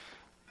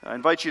I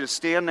invite you to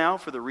stand now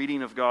for the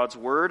reading of God's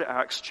Word,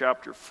 Acts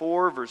chapter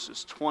 4,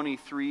 verses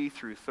 23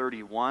 through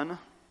 31.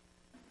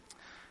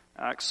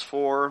 Acts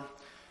 4,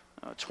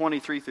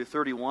 23 through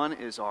 31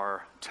 is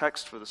our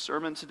text for the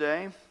sermon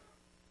today.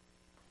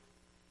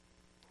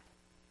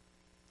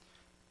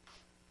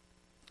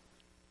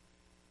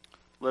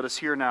 Let us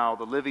hear now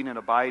the living and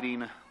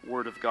abiding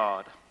Word of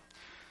God.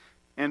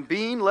 And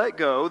being let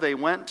go, they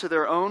went to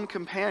their own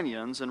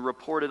companions and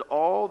reported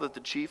all that the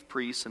chief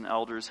priests and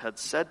elders had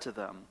said to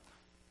them.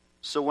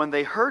 So when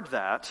they heard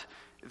that,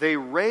 they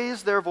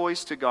raised their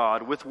voice to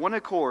God with one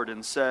accord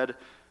and said,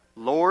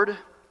 Lord,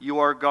 you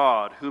are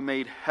God, who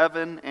made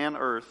heaven and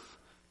earth,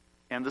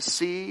 and the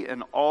sea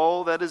and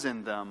all that is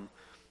in them,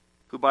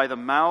 who by the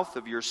mouth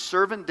of your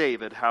servant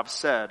David have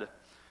said,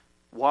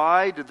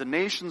 Why did the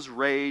nations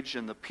rage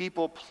and the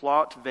people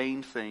plot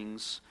vain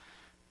things?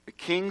 The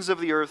kings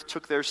of the earth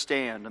took their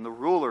stand, and the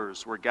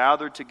rulers were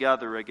gathered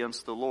together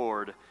against the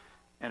Lord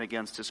and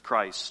against his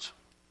Christ.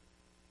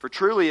 For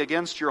truly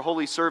against your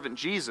holy servant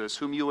Jesus,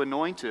 whom you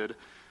anointed,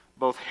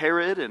 both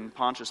Herod and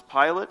Pontius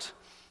Pilate,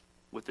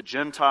 with the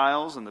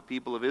Gentiles and the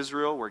people of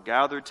Israel, were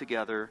gathered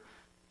together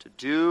to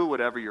do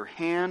whatever your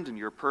hand and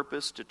your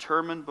purpose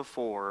determined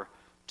before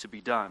to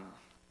be done.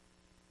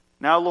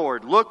 Now,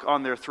 Lord, look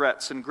on their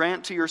threats and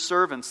grant to your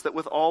servants that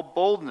with all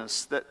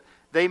boldness that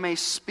they may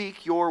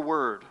speak your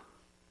word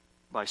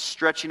by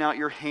stretching out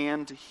your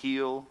hand to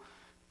heal,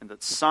 and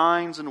that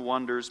signs and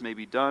wonders may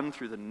be done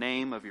through the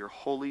name of your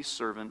holy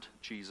servant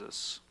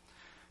Jesus.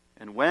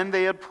 And when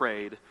they had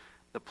prayed,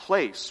 the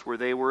place where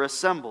they were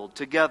assembled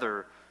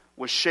together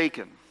was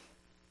shaken,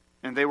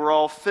 and they were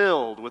all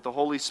filled with the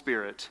Holy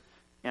Spirit,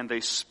 and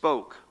they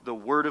spoke the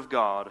word of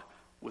God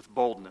with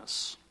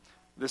boldness.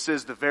 This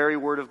is the very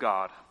word of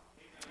God.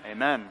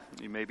 Amen.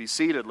 You may be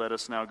seated. Let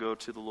us now go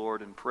to the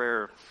Lord in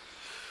prayer.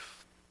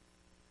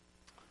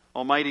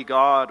 Almighty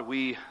God,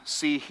 we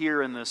see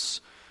here in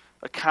this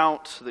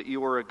account that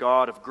you are a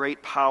God of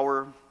great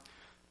power.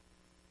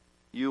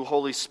 You,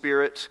 Holy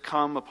Spirit,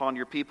 come upon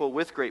your people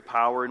with great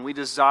power, and we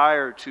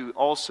desire to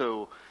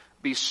also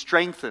be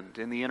strengthened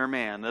in the inner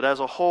man, that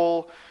as a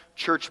whole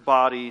church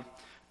body,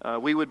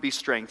 we would be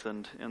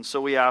strengthened. And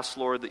so we ask,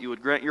 Lord, that you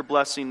would grant your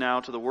blessing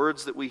now to the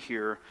words that we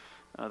hear,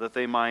 that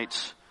they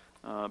might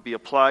be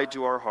applied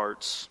to our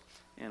hearts.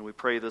 And we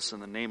pray this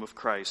in the name of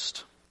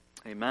Christ.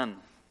 Amen.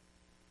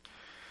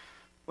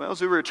 Well,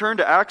 as we return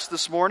to Acts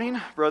this morning,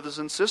 brothers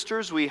and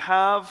sisters, we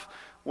have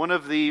one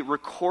of the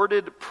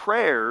recorded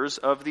prayers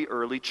of the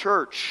early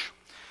church.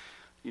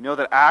 You know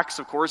that Acts,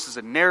 of course, is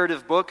a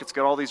narrative book. It's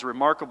got all these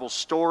remarkable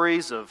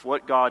stories of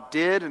what God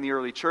did in the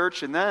early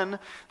church. And then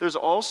there's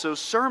also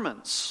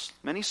sermons,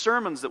 many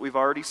sermons that we've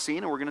already seen,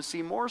 and we're going to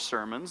see more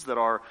sermons that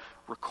are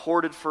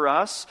recorded for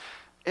us.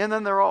 And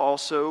then there are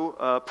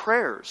also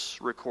prayers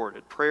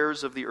recorded,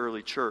 prayers of the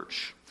early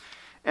church.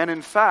 And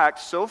in fact,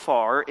 so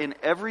far, in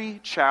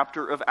every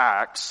chapter of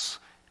Acts,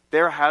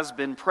 there has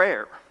been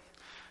prayer.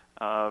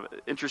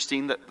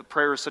 Interesting that the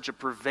prayer is such a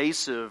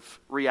pervasive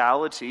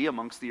reality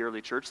amongst the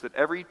early church that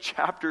every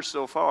chapter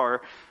so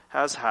far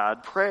has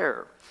had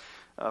prayer.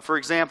 For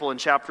example, in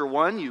chapter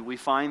 1, we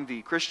find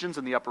the Christians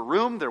in the upper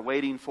room. They're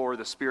waiting for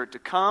the Spirit to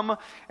come,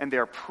 and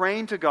they're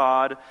praying to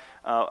God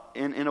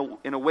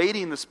in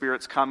awaiting the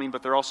Spirit's coming,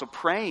 but they're also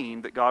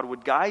praying that God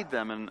would guide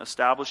them in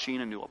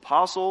establishing a new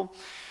apostle.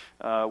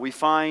 We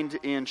find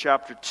in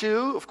chapter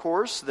 2, of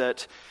course,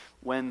 that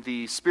when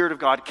the Spirit of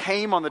God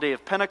came on the day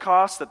of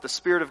Pentecost, that the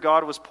Spirit of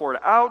God was poured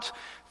out,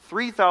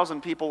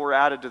 3,000 people were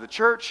added to the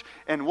church,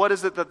 and what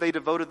is it that they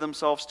devoted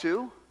themselves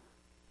to?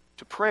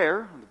 To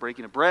prayer, the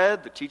breaking of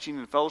bread, the teaching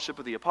and fellowship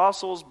of the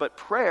apostles, but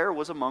prayer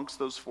was amongst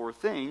those four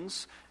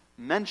things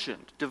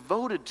mentioned,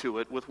 devoted to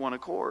it with one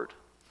accord.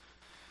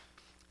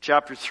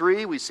 Chapter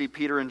 3, we see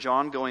Peter and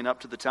John going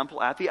up to the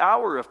temple at the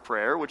hour of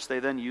prayer, which they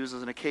then use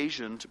as an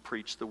occasion to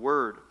preach the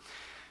word.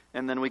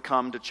 And then we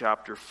come to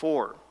chapter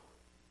 4.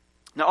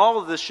 Now, all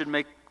of this should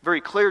make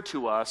very clear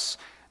to us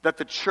that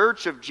the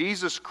church of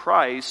Jesus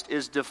Christ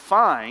is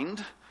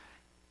defined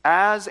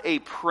as a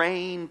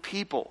praying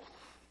people.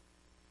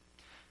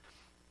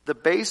 The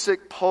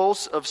basic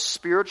pulse of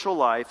spiritual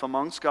life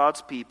amongst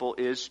God's people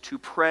is to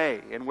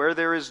pray. And where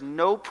there is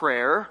no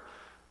prayer,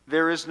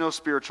 there is no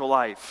spiritual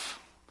life.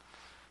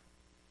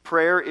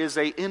 Prayer is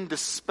an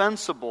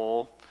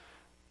indispensable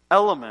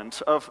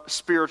element of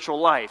spiritual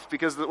life,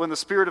 because when the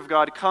Spirit of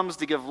God comes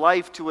to give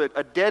life to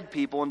a dead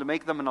people and to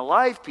make them an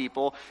alive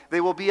people, they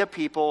will be a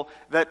people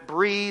that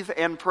breathe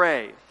and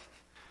pray,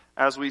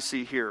 as we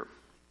see here.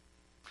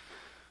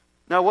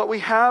 Now, what we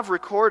have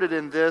recorded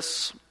in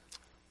this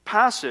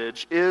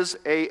passage is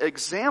an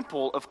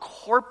example of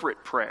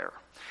corporate prayer.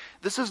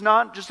 This is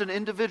not just an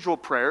individual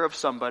prayer of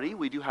somebody.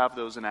 We do have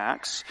those in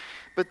Acts.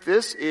 But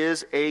this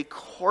is a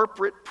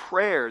corporate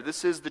prayer.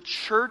 This is the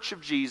church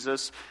of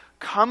Jesus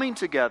coming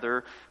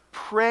together,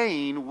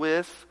 praying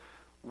with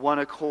one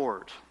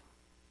accord.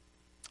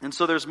 And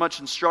so there's much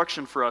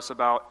instruction for us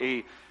about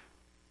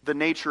the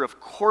nature of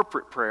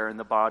corporate prayer in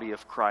the body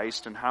of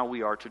Christ and how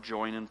we are to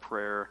join in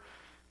prayer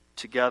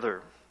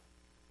together.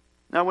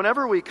 Now,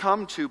 whenever we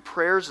come to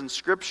prayers in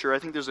Scripture, I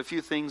think there's a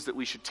few things that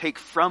we should take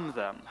from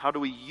them. How do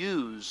we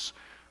use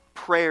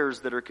prayers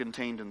that are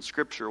contained in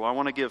Scripture? Well, I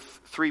want to give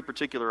three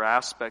particular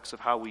aspects of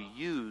how we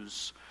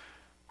use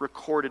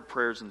recorded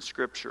prayers in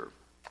Scripture.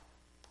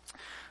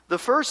 The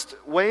first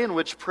way in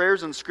which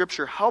prayers in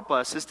Scripture help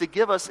us is to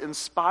give us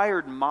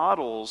inspired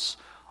models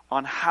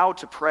on how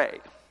to pray.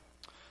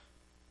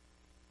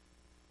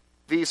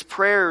 These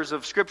prayers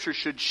of Scripture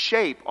should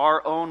shape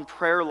our own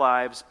prayer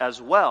lives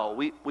as well.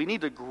 We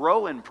need to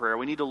grow in prayer.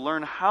 We need to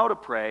learn how to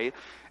pray,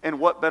 and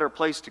what better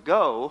place to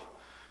go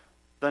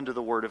than to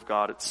the Word of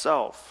God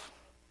itself.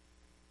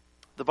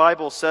 The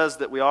Bible says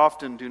that we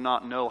often do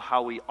not know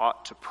how we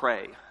ought to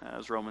pray.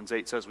 As Romans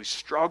 8 says, we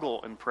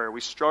struggle in prayer. We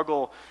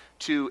struggle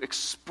to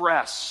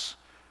express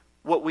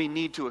what we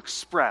need to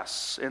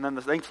express. And then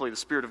thankfully the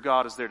Spirit of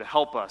God is there to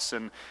help us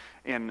and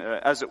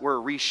as it were,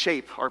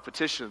 reshape our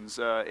petitions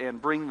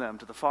and bring them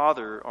to the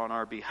Father on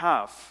our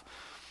behalf.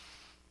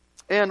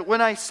 And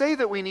when I say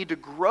that we need to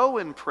grow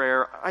in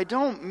prayer, I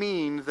don't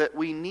mean that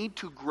we need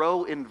to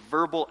grow in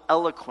verbal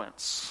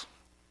eloquence.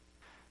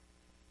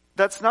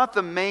 That's not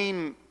the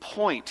main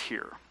point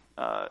here.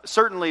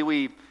 Certainly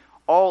we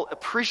all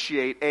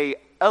appreciate an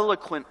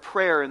eloquent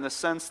prayer in the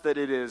sense that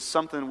it is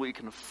something we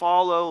can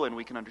follow and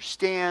we can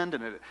understand,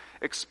 and it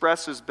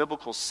expresses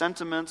biblical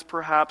sentiments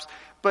perhaps.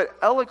 But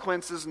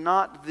eloquence is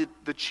not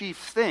the chief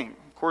thing.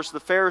 Of course,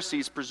 the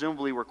Pharisees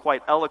presumably were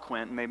quite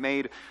eloquent, and they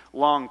made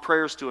long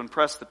prayers to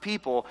impress the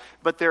people,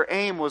 but their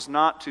aim was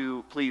not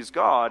to please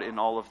God in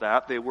all of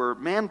that. They were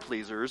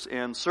man-pleasers,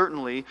 and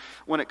certainly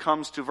when it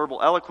comes to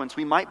verbal eloquence,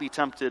 we might be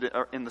tempted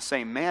in the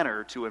same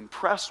manner to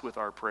impress with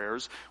our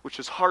prayers, which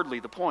is hardly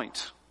the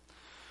point.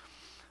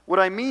 What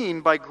I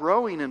mean by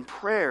growing in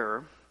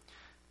prayer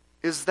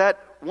is that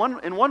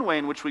one way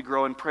in which we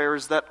grow in prayer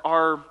is that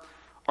our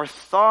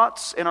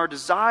thoughts and our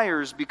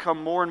desires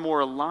become more and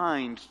more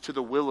aligned to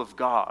the will of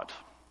God.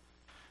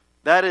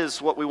 That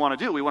is what we want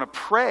to do. We want to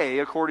pray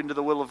according to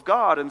the will of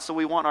God, and so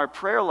we want our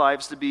prayer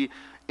lives to be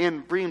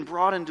being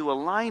brought into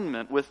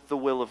alignment with the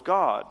will of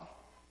God.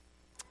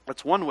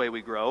 That's one way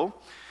we grow.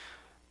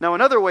 Now,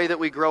 another way that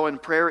we grow in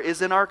prayer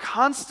is in our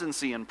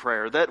constancy in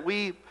prayer, that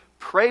we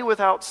pray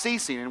without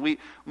ceasing, and we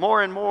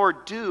more and more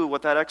do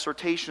what that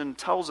exhortation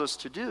tells us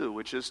to do,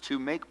 which is to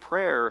make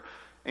prayer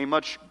a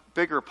much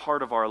bigger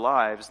part of our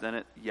lives than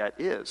it yet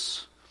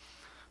is.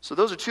 So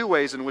those are two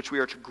ways in which we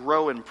are to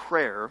grow in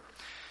prayer.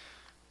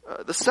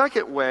 The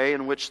second way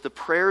in which the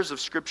prayers of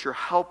Scripture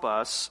help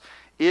us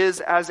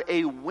is as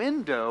a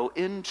window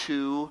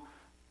into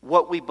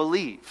what we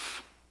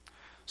believe.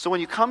 So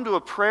when you come to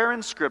a prayer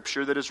in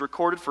Scripture that is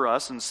recorded for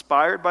us,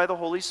 inspired by the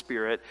Holy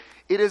Spirit,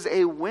 it is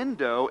a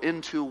window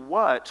into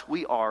what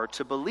we are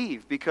to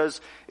believe. Because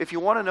if you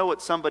want to know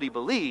what somebody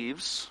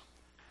believes,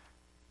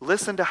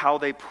 listen to how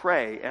they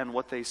pray and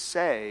what they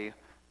say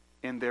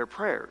in their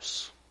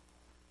prayers.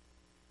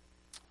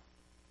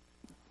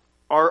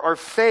 Our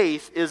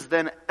faith is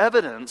then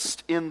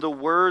evidenced in the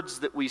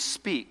words that we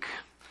speak,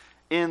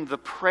 in the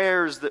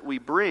prayers that we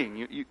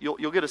bring.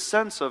 You'll get a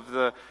sense of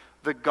the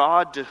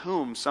God to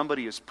whom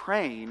somebody is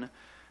praying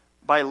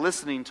by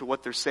listening to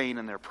what they're saying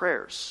in their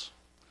prayers.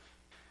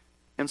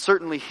 And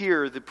certainly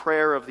here, the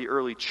prayer of the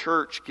early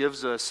church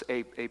gives us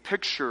a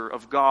picture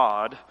of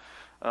God,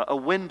 a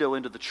window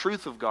into the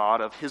truth of God,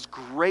 of His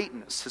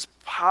greatness, His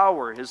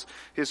power,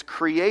 His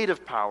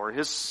creative power,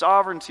 His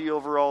sovereignty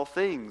over all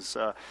things.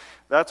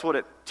 That's what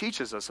it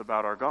teaches us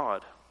about our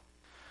God.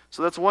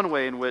 So that's one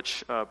way in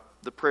which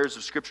the prayers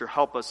of Scripture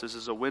help us, is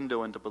as a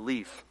window into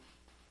belief.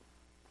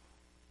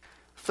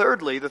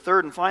 Thirdly, the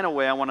third and final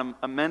way I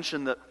want to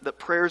mention that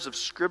prayers of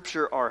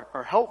Scripture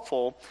are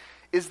helpful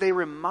is they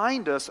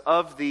remind us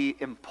of the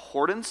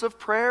importance of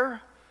prayer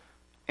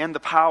and the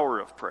power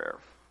of prayer.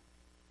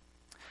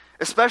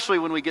 Especially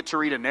when we get to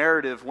read a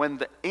narrative when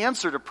the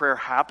answer to prayer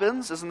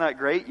happens. Isn't that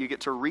great? You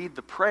get to read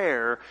the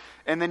prayer,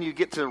 and then you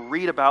get to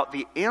read about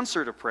the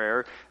answer to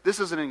prayer.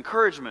 This is an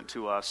encouragement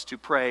to us to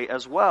pray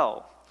as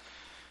well.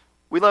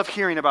 We love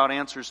hearing about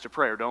answers to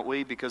prayer, don't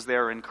we? Because they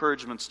are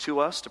encouragements to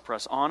us to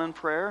press on in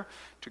prayer,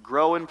 to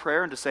grow in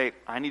prayer, and to say,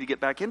 I need to get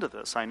back into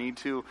this. I need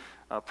to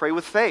pray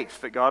with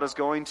faith that God is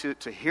going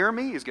to hear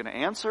me. He's going to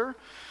answer.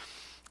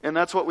 And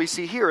that's what we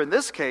see here. In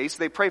this case,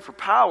 they pray for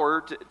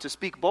power to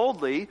speak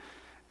boldly,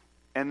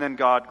 and then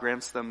God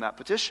grants them that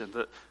petition.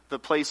 The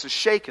place is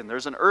shaken.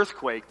 There's an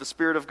earthquake. The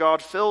Spirit of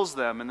God fills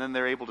them, and then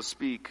they're able to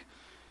speak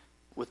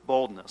with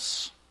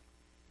boldness.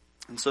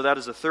 And so that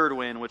is a third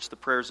way in which the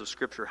prayers of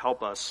Scripture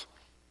help us.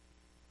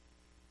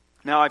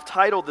 Now, I've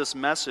titled this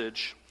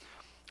message,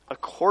 A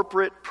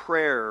Corporate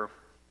Prayer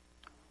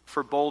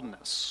for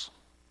Boldness.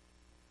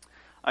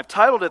 I've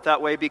titled it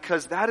that way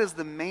because that is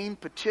the main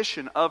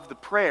petition of the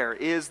prayer,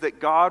 is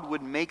that God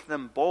would make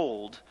them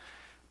bold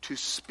to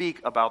speak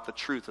about the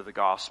truth of the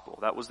gospel.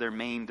 That was their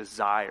main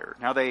desire.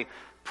 Now, they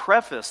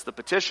preface the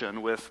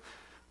petition with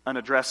an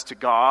address to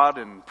God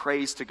and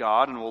praise to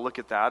God, and we'll look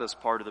at that as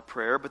part of the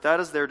prayer, but that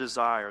is their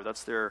desire.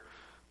 That's their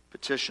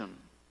petition.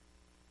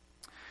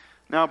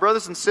 Now,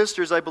 brothers and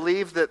sisters, I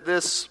believe that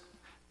this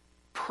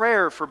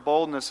prayer for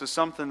boldness is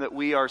something that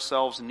we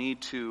ourselves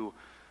need to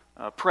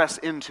press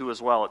into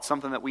as well. It's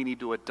something that we need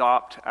to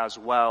adopt as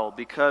well,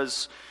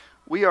 because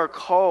we are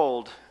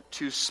called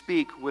to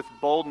speak with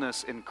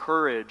boldness and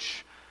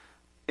courage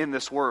in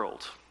this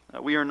world.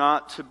 We are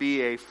not to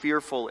be a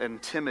fearful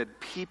and timid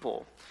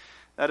people.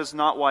 That is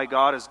not why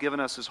God has given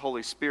us His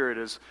Holy Spirit,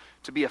 is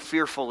to be a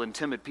fearful and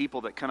timid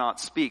people that cannot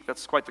speak.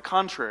 That's quite the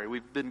contrary.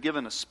 We've been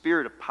given a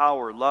spirit of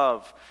power,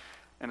 love,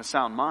 and a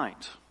sound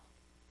mind.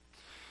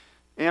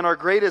 And our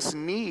greatest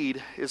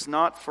need is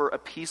not for a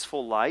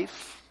peaceful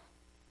life.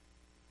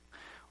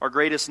 Our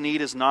greatest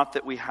need is not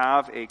that we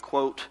have a,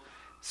 quote,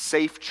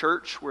 safe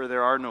church where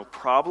there are no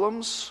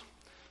problems.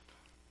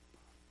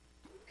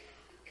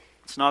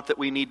 It's not that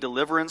we need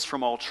deliverance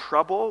from all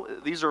trouble.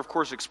 These are, of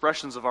course,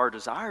 expressions of our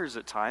desires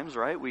at times,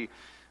 right? We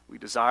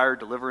desire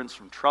deliverance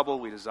from trouble.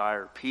 We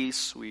desire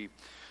peace. We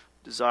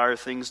desire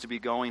things to be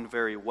going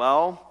very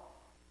well.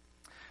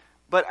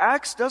 But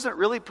Acts doesn't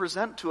really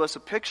present to us a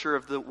picture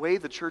of the way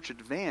the church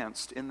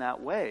advanced in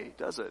that way,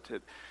 does it?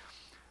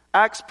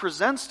 Acts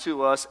presents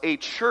to us a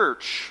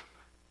church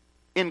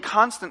in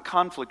constant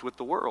conflict with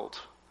the world.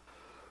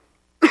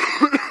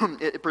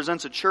 It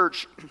presents a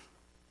church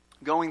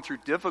going through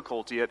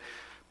difficulty. It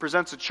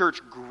presents a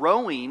church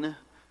growing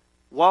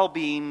while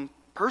being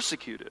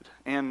persecuted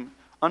and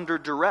under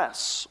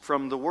duress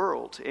from the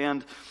world.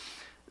 And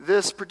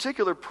this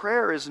particular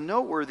prayer is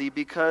noteworthy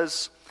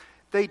because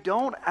they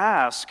don't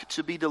ask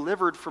to be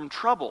delivered from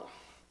trouble.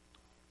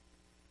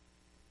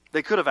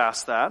 They could have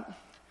asked that.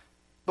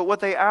 But what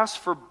they ask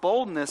for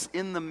boldness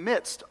in the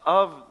midst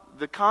of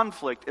the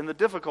conflict and the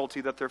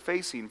difficulty that they're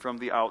facing from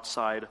the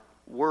outside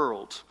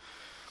world.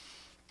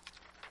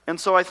 And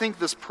so I think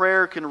this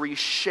prayer can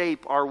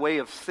reshape our way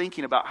of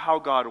thinking about how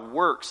God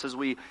works as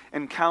we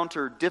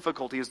encounter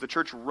difficulty, as the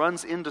church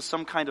runs into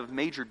some kind of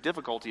major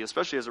difficulty,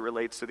 especially as it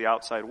relates to the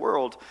outside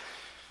world.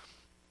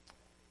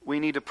 We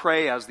need to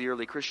pray, as the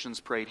early Christians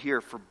prayed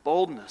here, for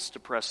boldness to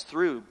press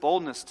through,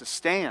 boldness to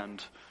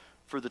stand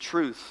for the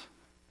truth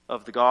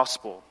of the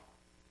gospel.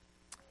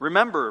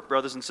 Remember,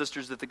 brothers and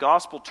sisters, that the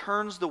gospel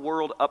turns the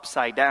world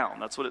upside down.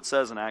 That's what it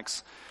says in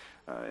Acts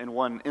in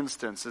one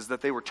instance, is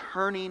that they were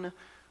turning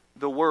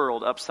the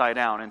world upside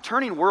down. And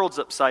turning worlds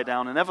upside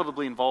down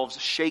inevitably involves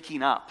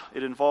shaking up.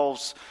 It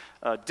involves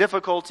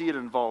difficulty, it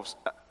involves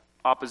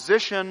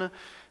opposition,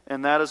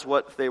 and that is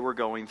what they were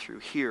going through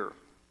here.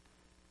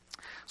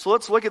 So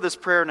let's look at this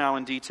prayer now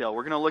in detail.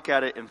 We're going to look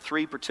at it in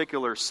three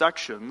particular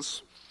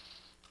sections.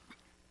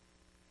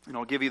 And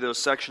I'll give you those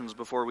sections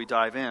before we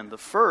dive in. The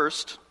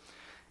first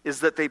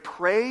is that they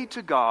pray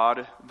to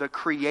God, the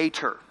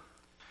Creator.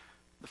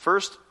 The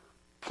first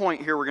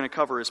point here we're going to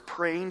cover is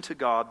praying to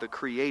God, the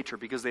Creator,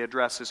 because they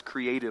address His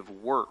creative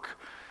work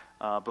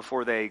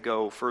before they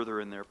go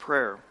further in their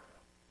prayer.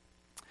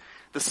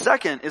 The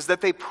second is that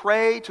they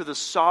pray to the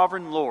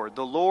sovereign Lord,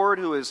 the Lord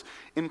who is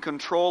in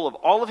control of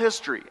all of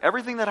history,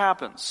 everything that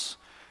happens.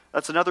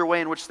 That's another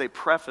way in which they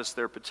preface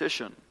their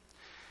petition.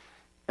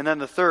 And then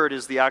the third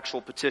is the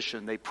actual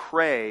petition. They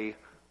pray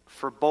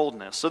for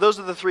boldness. So those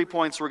are the 3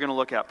 points we're going to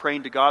look at.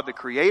 Praying to God the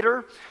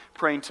Creator,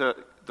 praying to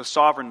the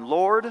sovereign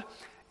Lord,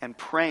 and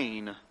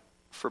praying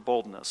for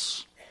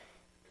boldness.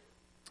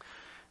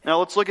 Now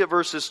let's look at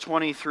verses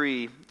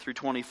 23 through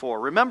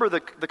 24. Remember the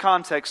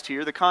context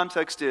here. The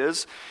context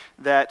is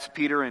that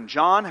Peter and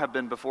John have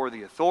been before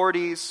the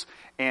authorities,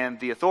 and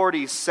the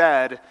authorities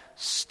said,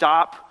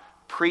 "Stop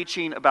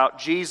preaching about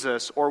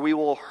Jesus or we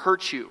will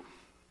hurt you."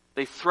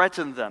 They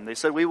threatened them. They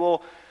said,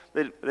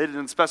 they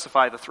didn't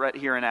specify the threat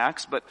here in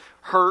Acts, but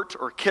hurt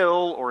or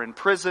kill or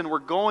imprison. We're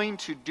going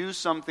to do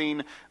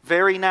something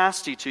very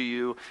nasty to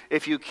you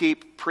if you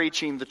keep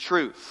preaching the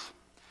truth.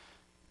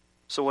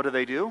 So what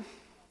do?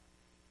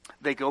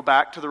 They go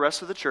back to the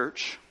rest of the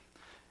church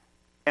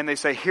and they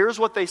say, here's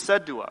what they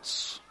said to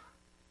us.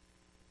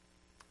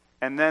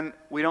 And then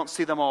we don't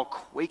see them all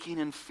quaking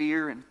in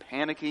fear and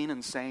panicking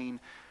and saying,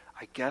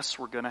 I guess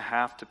we're going to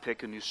have to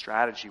pick a new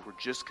strategy. We're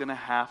just going to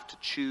have to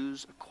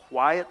choose a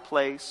quiet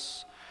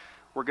place.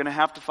 We're going to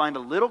have to find a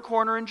little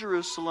corner in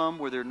Jerusalem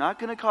where they're not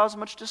going to cause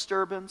much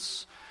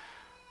disturbance.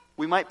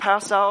 We might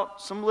pass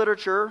out some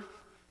literature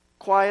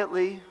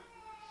quietly.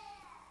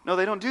 No,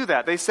 they don't do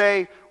that. They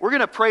say, we're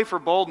going to pray for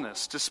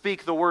boldness to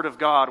speak the word of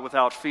God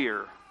without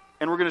fear.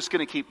 And we're just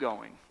going to keep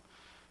going.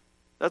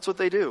 That's what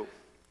they do.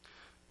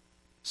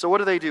 So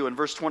what do? In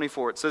verse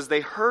 24, it says,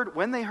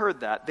 when they heard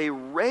that, they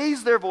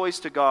raised their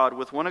voice to God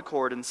with one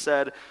accord and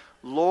said,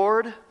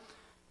 Lord,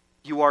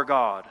 you are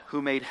God,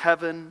 who made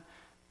heaven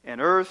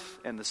and earth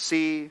and the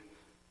sea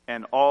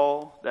and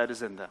all that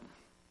is in them.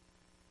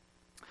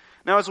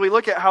 Now, as we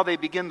look at how they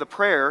begin the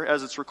prayer,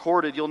 as it's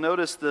recorded, you'll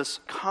notice this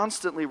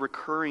constantly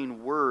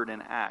recurring word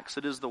in Acts.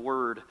 It is the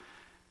word,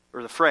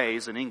 or the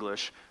phrase in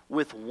English,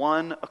 with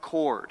one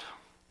accord.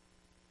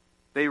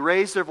 They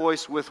raise their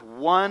voice with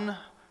one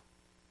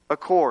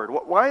accord.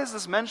 Why is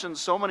this mentioned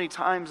so many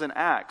times in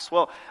Acts?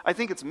 Well, I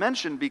think it's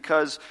mentioned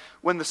because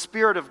when the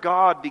Spirit of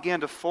God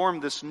began to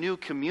form this new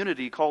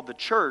community called the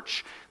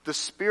church, the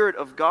Spirit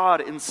of God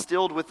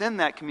instilled within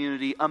that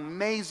community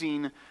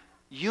amazing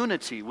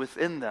unity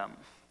within them.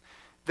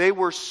 They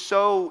were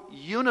so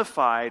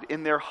unified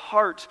in their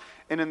heart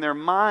and in their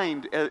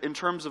mind in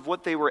terms of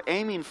what they were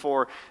aiming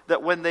for,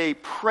 that when they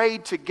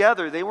prayed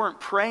together, they weren't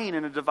praying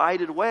in a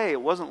divided way.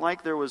 It wasn't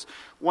like there was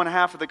one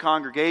half of the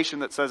congregation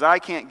that says, I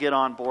can't get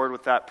on board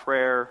with that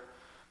prayer,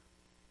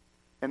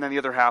 and then the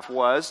other half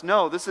was.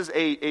 No, this is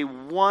a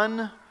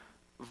one-voice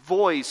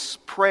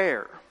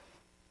prayer.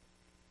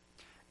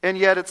 And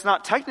yet it's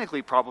not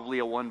technically probably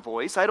a one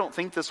voice. I don't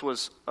think this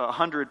was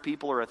 100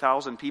 people or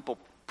 1,000 people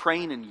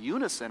praying in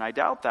unison. I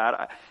doubt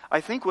that.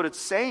 I think what it's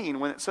saying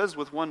when it says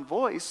with one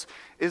voice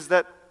is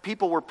that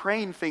people were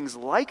praying things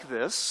like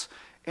this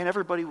and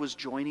everybody was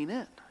joining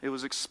in. It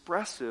was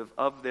expressive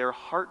of their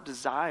heart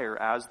desire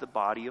as the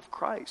body of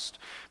Christ.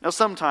 Now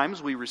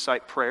sometimes we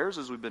recite prayers,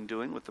 as we've been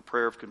doing with the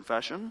prayer of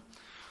confession.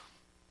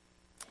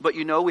 But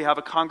we have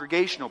a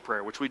congregational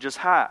prayer, which we just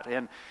had.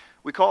 And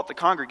we call it the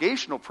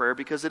congregational prayer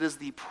because it is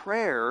the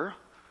prayer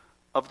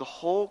of the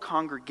whole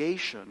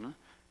congregation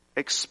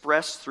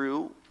expressed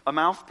through a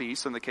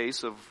mouthpiece, in the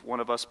case of one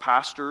of us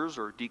pastors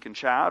or Deacon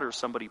Chad or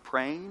somebody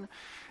praying.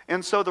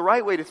 And so the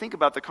right way to think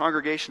about the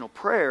congregational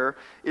prayer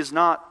is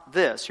not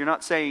this. You're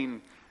not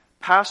saying,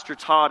 Pastor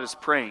Todd is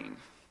praying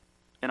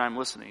and I'm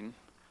listening.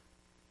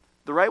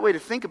 The right way to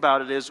think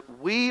about it is,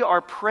 we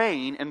are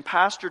praying and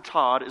Pastor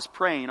Todd is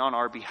praying on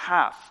our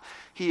behalf.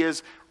 He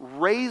is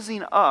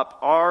raising up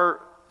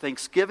our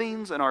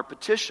thanksgivings and our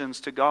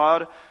petitions to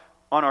God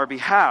on our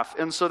behalf.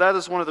 And so that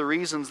is one of the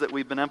reasons that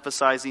we've been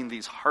emphasizing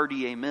these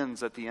hearty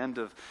amens at the end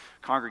of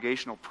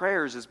congregational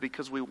prayers, is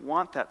because we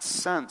want that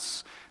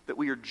sense that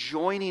we are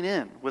joining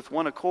in with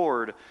one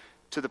accord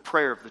to the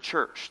prayer of the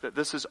church, that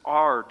this is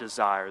our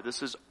desire,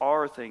 this is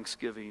our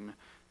thanksgiving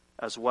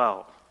as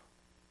well.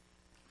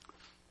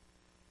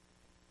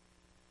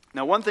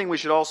 Now, one thing we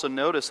should also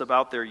notice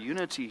about their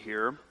unity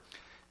here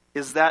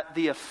is that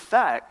the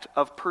effect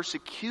of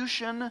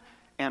persecution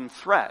and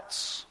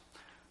threats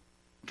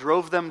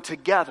drove them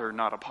together,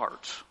 not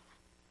apart.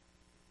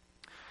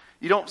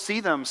 You don't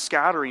see them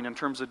scattering in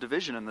terms of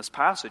division in this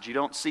passage. You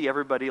don't see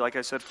everybody, like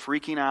I said,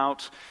 freaking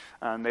out,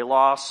 and they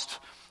lost.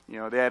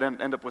 They had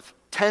end up with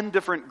 10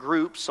 different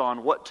groups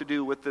on what to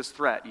do with this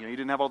threat. You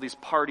didn't have all these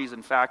parties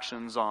and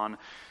factions on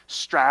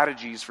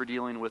strategies for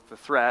dealing with the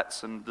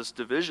threats and this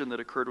division that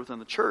occurred within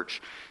the church.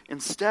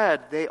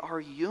 Instead, they are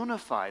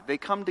unified. They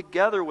come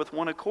together with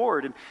one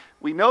accord. And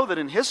we know that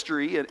in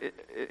history,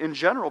 in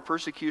general,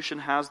 persecution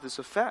has this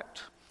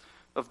effect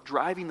of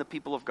driving the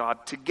people of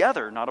God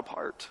together, not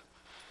apart.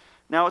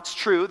 Now, it's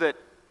true that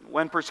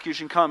when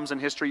persecution comes in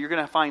history, you're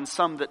going to find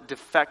some that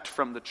defect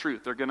from the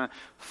truth. They're going to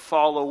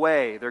fall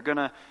away. They're going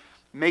to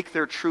make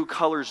their true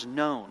colors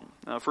known.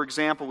 For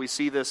example, we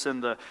see this in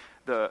the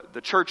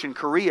church in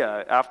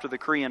Korea after the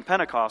Korean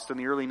Pentecost in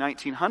the early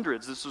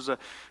 1900s. This was a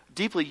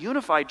deeply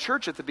unified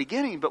church at the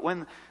beginning, but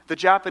when the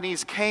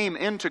Japanese came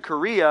into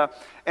Korea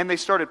and they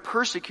started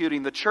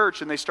persecuting the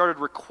church and they started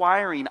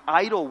requiring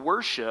idol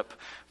worship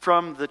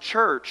from the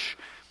church,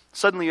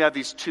 suddenly you had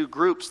these two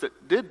groups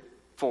that did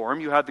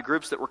form. You had the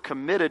groups that were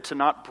committed to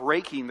not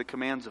breaking the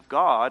commands of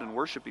God and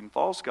worshiping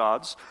false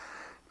gods.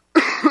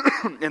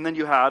 And then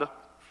you had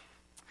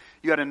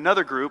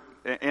another group,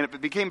 and it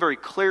became very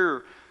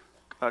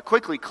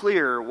quickly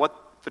clear who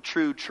the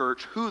true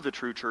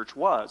church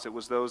was. It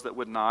was those that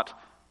would not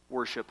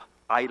worship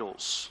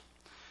idols.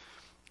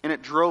 And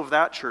it drove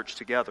that church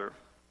together.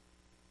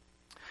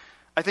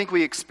 I think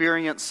we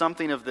experienced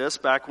something of this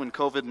back when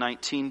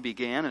COVID-19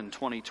 began in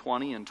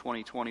 2020 and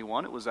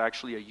 2021. It was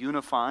actually a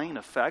unifying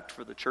effect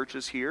for the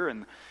churches here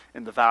in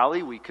the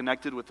valley. We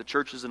connected with the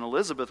churches in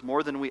Elizabeth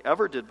more than we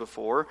ever did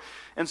before.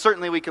 And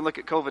certainly we can look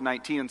at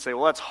COVID-19 and say,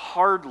 well, that's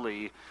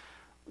hardly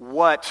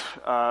what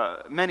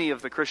many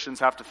of the Christians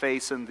have to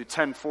face in the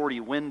 1040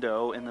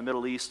 window in the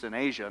Middle East and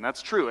Asia. And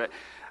that's true.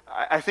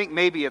 I think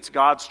maybe it's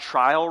God's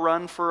trial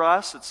run for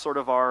us. It's sort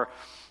of our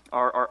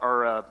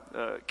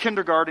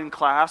kindergarten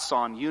class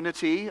on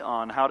unity,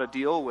 on how to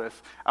deal with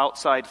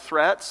outside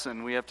threats,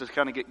 and we have to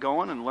kind of get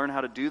going and learn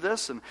how to do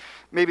this. And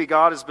maybe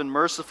God has been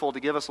merciful to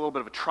give us a little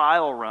bit of a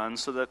trial run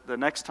so that the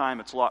next time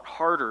it's a lot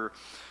harder,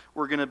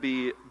 we're going to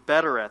be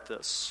better at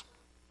this.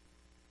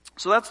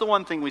 So that's the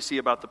one thing we see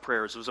about the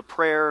prayers. It was a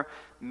prayer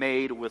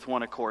made with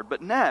one accord.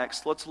 But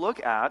next, let's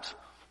look at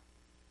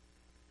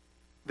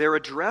their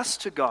address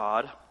to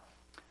God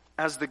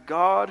as the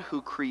God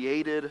who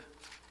created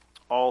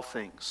all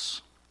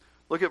things.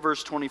 Look at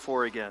verse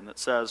 24 again. That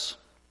says,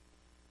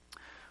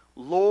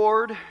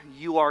 Lord,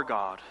 you are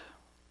God,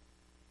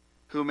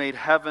 who made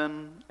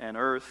heaven and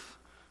earth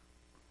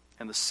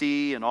and the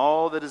sea and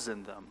all that is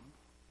in them.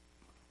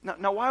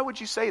 Now why would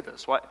you say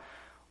this?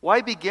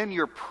 Why begin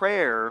your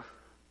prayer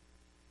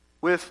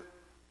with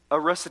a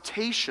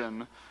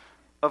recitation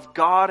of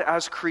God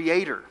as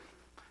creator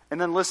and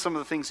then list some of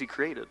the things he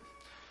created?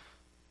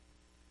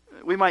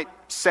 We might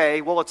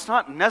say, well, it's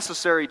not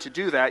necessary to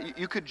do that.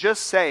 You could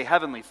just say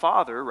Heavenly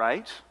Father,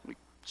 right?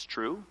 It's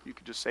true. You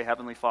could just say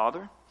Heavenly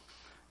Father,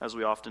 as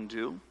we often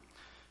do.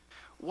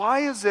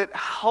 Why is it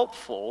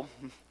helpful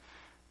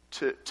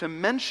to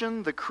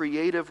mention the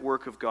creative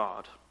work of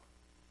God?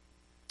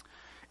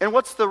 And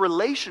what's the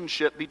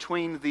relationship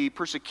between the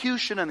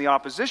persecution and the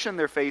opposition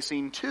they're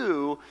facing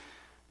to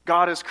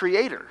God as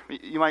creator?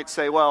 You might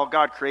say, well,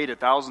 God created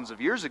thousands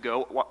of years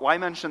ago. Why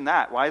mention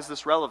that? Why is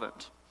this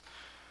relevant?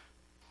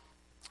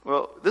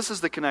 Well, this is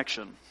the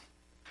connection.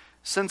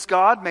 Since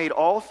God made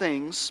all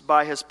things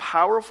by his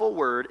powerful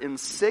word in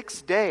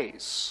 6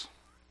 days,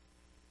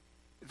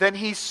 then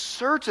he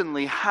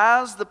certainly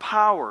has the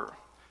power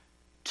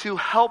to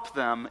help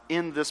them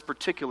in this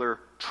particular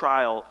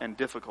trial and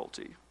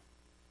difficulty.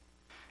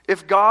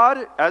 If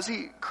God, as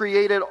he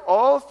created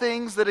all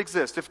things that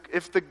exist,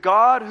 if the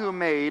God who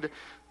made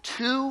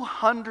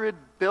 200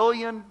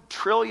 billion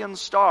trillion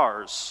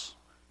stars,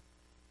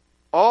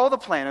 all the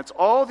planets,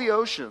 all the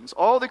oceans,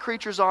 all the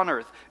creatures on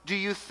earth, do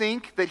you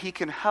think that he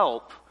can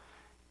help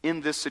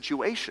in this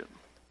situation?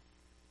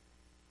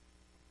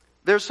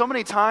 There's so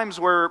many times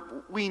where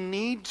we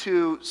need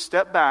to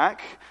step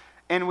back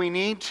and we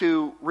need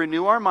to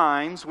renew our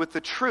minds with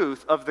the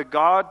truth of the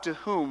God to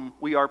whom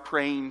we are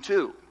praying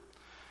to.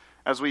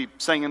 As we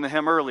sang in the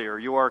hymn earlier,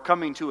 you are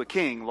coming to a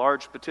king,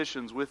 large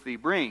petitions with thee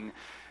bring.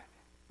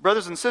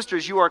 Brothers and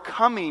sisters, you are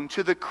coming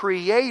to the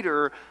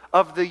creator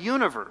of the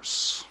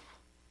universe.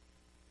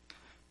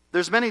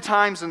 There's many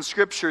times in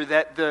Scripture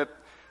that the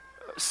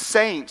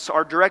saints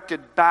are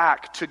directed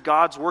back to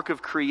God's work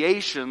of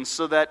creation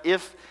so that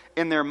if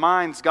in their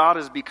minds God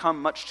has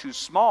become much too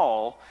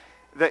small,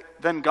 that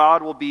then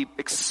God will be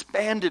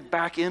expanded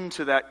back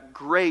into that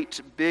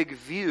great big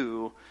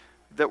view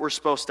that we're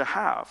supposed to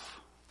have.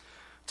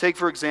 Take,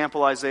 for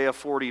example, Isaiah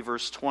 40,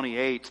 verse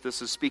 28.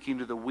 This is speaking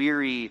to the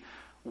weary,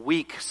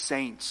 weak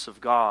saints of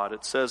God.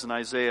 It says in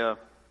Isaiah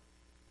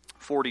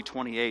 40,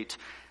 28,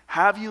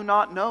 "Have you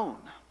not known?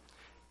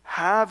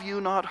 Have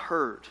you not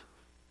heard?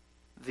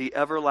 The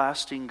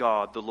everlasting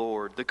God, the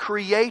Lord, the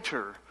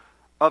creator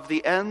of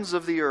the ends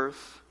of the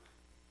earth,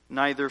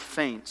 neither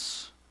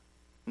faints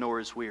nor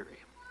is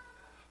weary."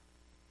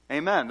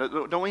 Amen.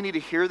 Don't we need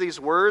to hear these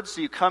words?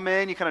 So you come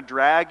in, you kind of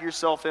drag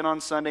yourself in on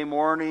Sunday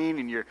morning,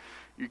 and you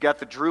got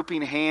the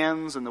drooping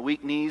hands and the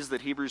weak knees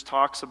that Hebrews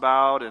talks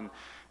about, and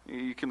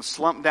you can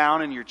slump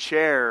down in your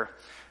chair,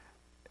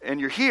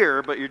 and you're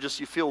here, but you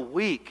feel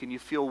weak and you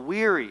feel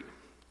weary.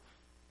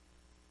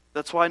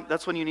 That's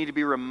when you need to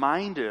be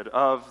reminded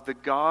of the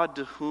God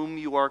to whom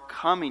you are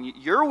coming.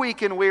 You're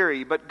weak and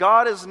weary, but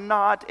God is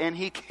not, and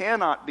he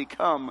cannot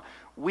become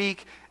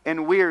weak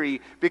and weary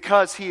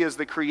because he is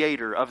the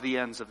creator of the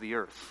ends of the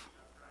earth.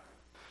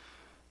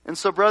 And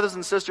so, brothers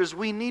and sisters,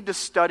 we need to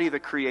study the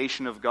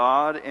creation of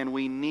God, and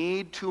we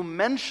need to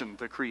mention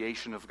the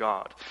creation of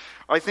God.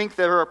 I think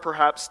there are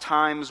perhaps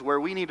times where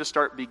we need to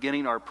start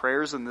beginning our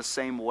prayers in the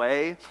same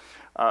way,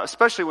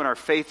 especially when our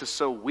faith is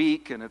so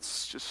weak and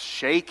it's just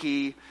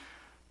shaky.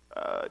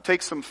 It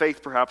takes some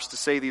faith perhaps to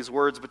say these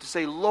words, but to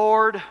say,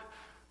 "Lord,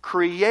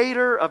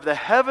 creator of the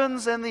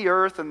heavens and the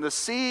earth and the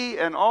sea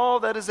and all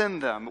that is in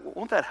them."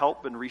 Won't that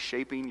help in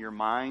reshaping your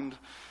mind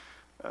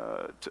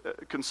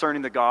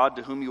concerning the God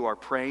to whom you are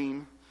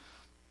praying?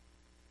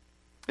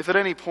 If at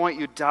any point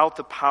you doubt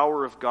the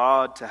power of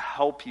God to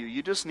help you,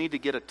 you just need to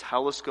get a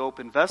telescope,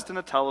 invest in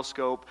a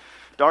telescope.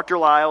 Dr.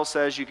 Lyle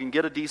says you can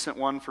get a decent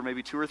one for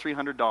maybe $200 or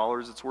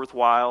 $300. It's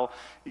worthwhile.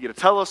 You get a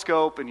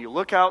telescope and you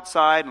look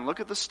outside and look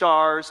at the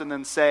stars and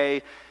then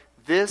say,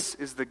 "This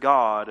is the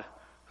God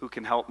who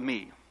can help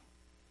me.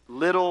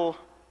 Little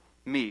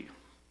me."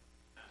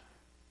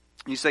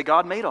 You say,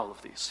 "God made all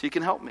of these. He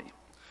can help me."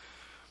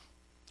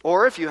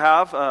 Or if you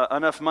have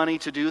enough money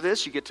to do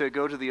this, you get to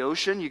go to the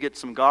ocean, you get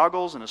some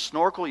goggles and a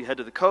snorkel, you head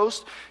to the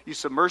coast, you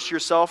submerge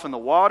yourself in the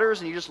waters,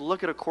 and you just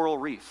look at a coral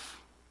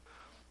reef.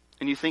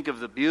 And you think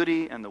of the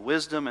beauty and the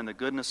wisdom and the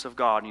goodness of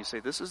God, and you say,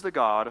 "This is the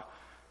God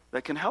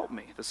that can help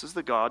me. This is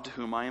the God to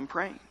whom I am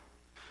praying."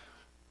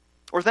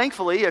 Or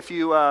thankfully, if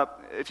you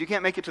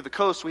can't make it to the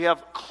coast, we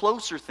have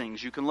closer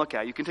things you can look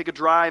at. You can take a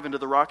drive into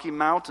the Rocky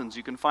Mountains.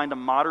 You can find a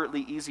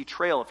moderately easy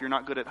trail if you're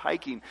not good at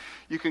hiking.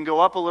 You can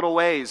go up a little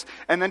ways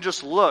and then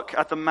just look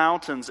at the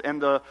mountains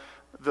and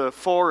the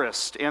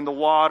forest and the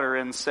water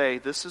and say,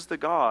 "This is the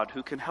God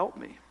who can help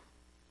me."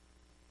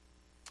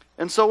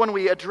 And so when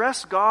we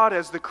address God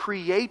as the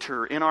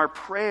creator in our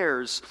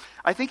prayers,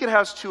 I think it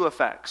has two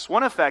effects.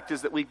 One effect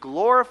is that we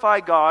glorify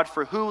God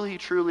for who he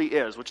truly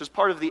is, which is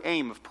part of the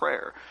aim of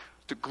prayer.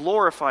 To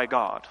glorify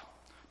God,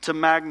 to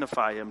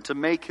magnify him, to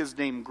make his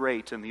name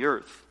great in the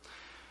earth.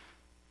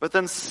 But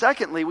then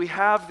secondly, we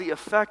have the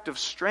effect of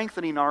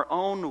strengthening our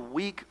own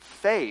weak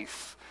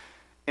faith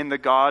in the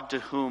God to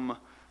whom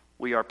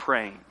we are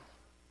praying.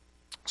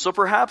 So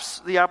perhaps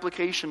the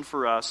application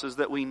for us is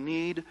that we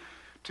need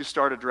to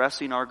start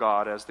addressing our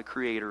God as the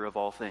creator of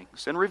all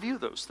things and review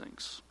those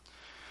things.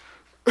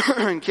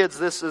 And kids,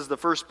 this is the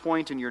first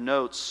point in your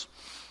notes.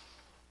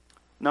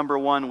 Number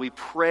one, we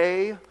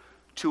pray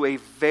to a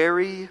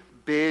very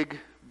big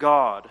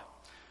God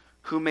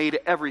who made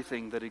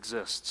everything that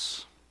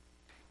exists.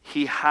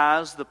 He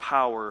has the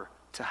power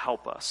to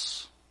help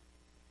us.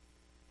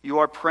 You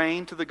are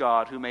praying to the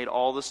God who made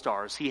all the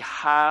stars. He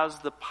has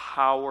the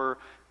power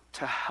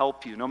to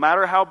help you. No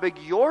matter how big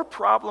your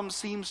problem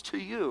seems to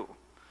you,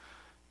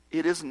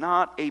 It is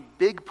not a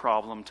big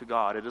problem to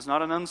God. It is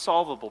not an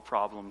unsolvable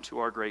problem to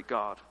our great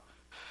God.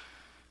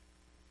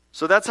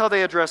 So that's how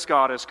they address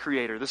God as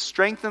creator. This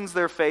strengthens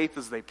their faith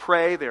as they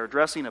pray. They're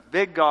addressing a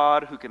big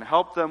God who can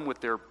help them with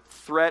their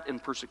threat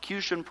and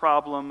persecution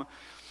problem.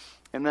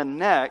 And then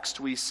next,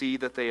 we see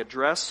that they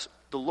address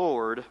the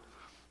Lord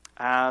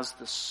as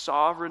the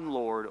sovereign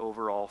Lord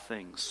over all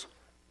things.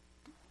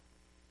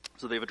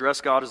 So they've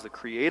addressed God as the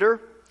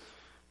creator,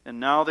 and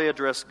now they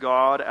address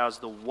God as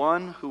the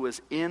one who is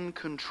in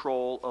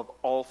control of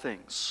all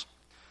things.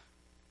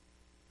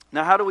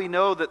 Now, how do we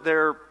know that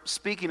they're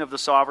speaking of the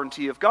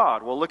sovereignty of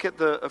God? Well, look at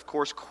the, of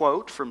course,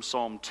 quote from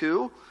Psalm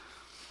 2.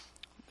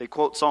 They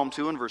quote Psalm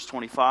 2 in verse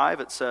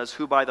 25. It says,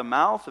 "Who by the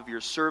mouth of your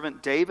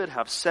servant David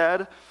have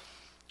said,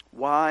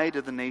 why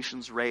did the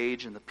nations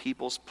rage and the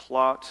peoples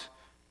plot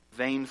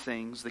vain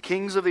things? The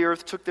kings of the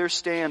earth took their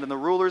stand, and the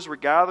rulers were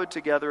gathered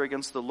together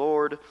against the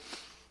Lord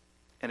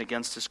and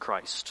against his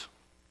Christ."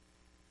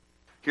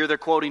 Here they're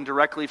quoting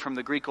directly from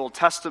the Greek Old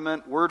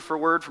Testament, word for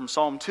word from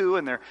Psalm 2,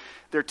 and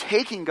they're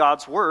taking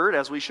God's word,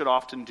 as we should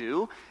often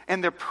do,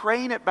 and they're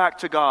praying it back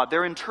to God.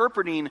 They're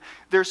interpreting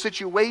their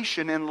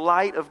situation in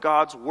light of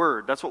God's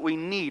word. That's what we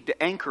need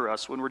to anchor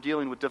us when we're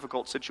dealing with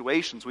difficult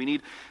situations. We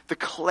need the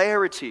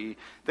clarity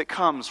that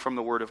comes from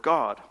the word of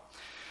God.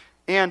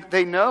 And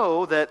they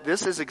know that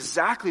this is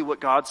exactly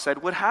what God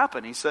said would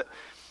happen. He said,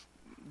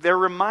 they're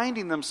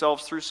reminding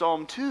themselves through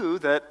Psalm 2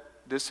 that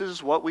this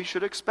is what we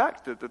should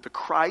expect, that the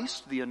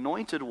Christ, the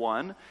anointed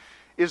one,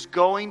 is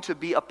going to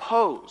be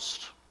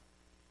opposed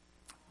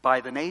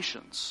by the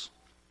nations.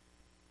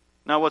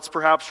 Now, what's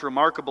perhaps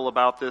remarkable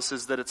about this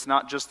is that it's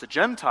not just the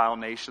Gentile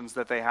nations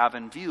that they have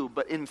in view,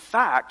 but in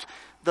fact,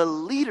 the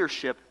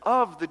leadership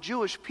of the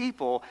Jewish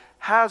people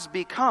has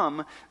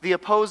become the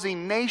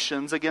opposing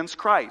nations against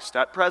Christ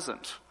at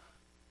present.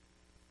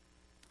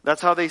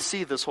 That's how they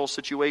see this whole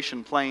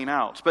situation playing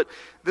out. But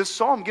this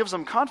psalm gives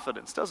them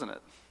confidence, doesn't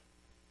it?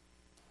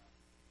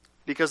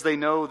 Because they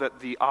know that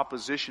the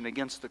opposition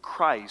against the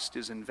Christ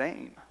is in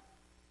vain.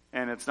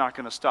 And it's not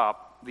going to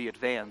stop the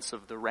advance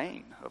of the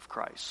reign of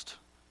Christ.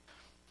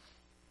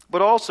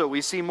 But also,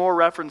 we see more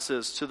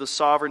references to the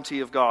sovereignty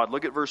of God.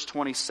 Look at verse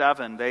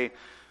 27. They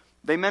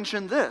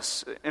mention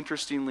this,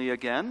 interestingly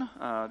again.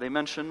 They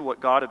mention what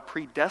God had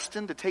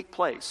predestined to take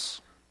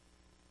place.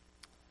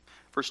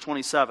 Verse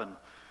 27.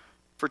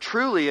 "For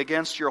truly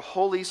against your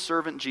holy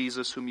servant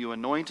Jesus, whom you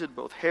anointed,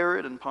 both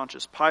Herod and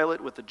Pontius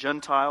Pilate with the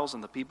Gentiles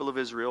and the people of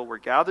Israel were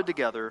gathered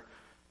together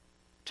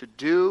to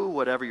do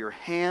whatever your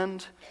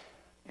hand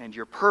and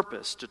your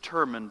purpose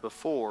determined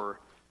before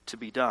to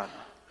be done."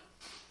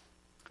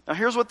 Now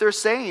here's what they're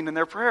saying in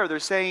their prayer. They're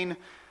saying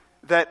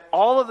that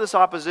all of this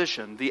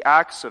opposition, the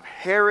acts of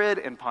Herod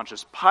and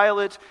Pontius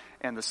Pilate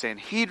and the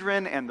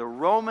Sanhedrin and the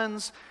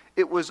Romans,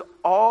 it was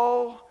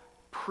all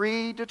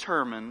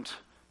predetermined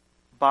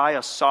by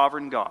a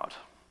sovereign God.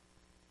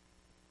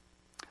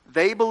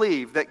 They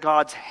believed that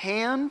God's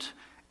hand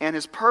and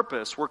his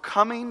purpose were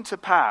coming to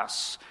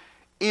pass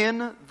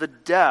in the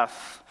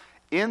death,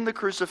 in the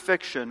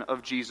crucifixion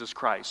of Jesus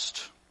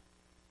Christ.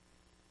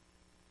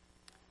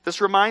 This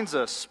reminds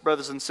us,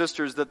 brothers and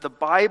sisters, that the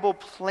Bible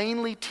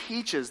plainly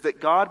teaches that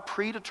God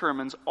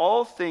predetermines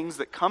all things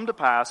that come to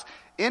pass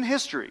in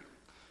history,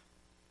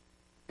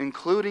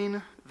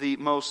 including the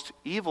most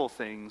evil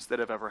things that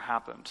have ever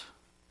happened.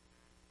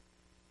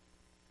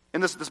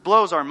 And this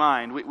blows our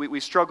mind. We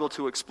struggle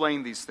to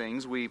explain these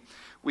things. We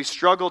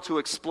struggle to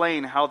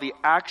explain how the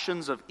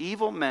actions of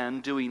evil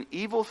men doing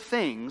evil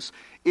things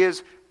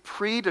is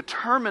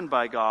predetermined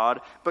by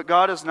God, but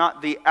God is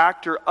not the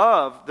actor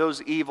of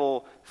those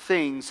evil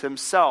things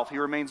himself. He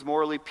remains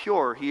morally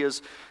pure. He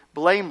is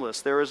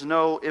blameless. There is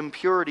no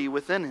impurity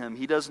within him.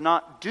 He does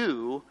not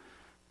do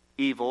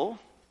evil,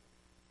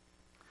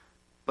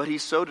 but he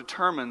so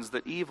determines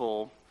that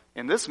evil,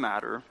 in this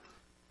matter,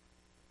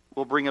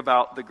 will bring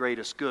about the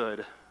greatest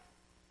good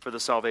for the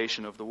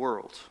salvation of the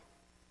world.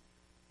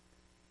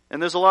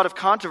 And there's a lot of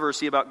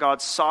controversy about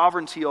God's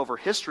sovereignty over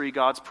history,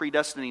 God's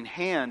predestining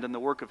hand in the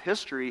work of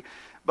history,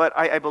 but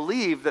I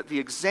believe that the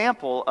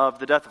example of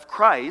the death of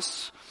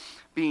Christ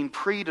being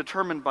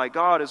predetermined by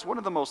God is one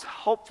of the most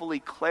helpfully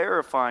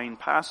clarifying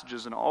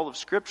passages in all of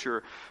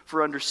Scripture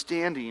for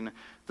understanding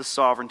the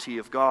sovereignty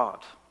of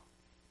God.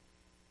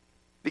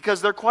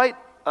 Because they're quite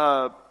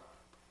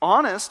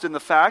honest in the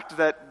fact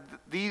that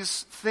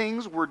these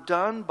things were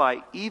done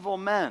by evil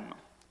men.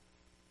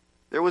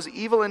 There was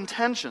evil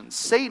intention.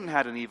 Satan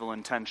had an evil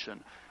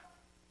intention.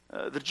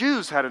 The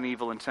Jews had an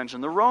evil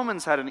intention. The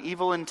Romans had an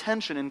evil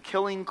intention in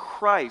killing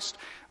Christ.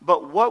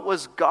 But what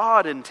was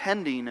God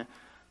intending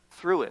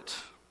through it?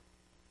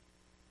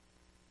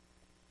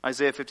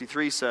 Isaiah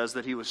 53 says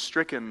that he was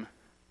stricken,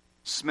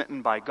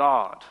 smitten by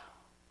God,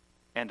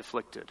 and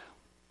afflicted.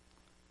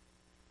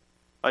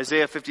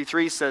 Isaiah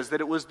 53 says that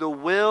it was the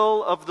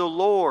will of the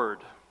Lord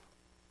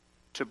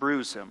to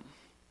bruise him.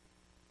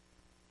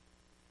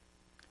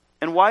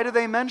 And why do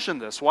they mention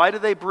this? Why do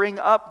they bring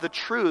up the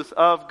truth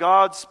of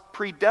God's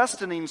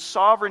predestining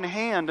sovereign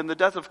hand in the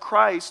death of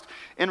Christ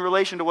in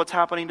relation to what's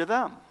happening to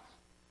them?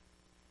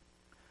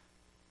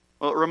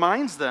 Well, it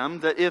reminds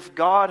them that if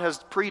God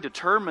has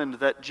predetermined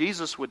that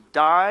Jesus would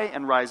die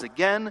and rise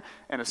again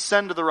and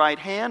ascend to the right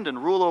hand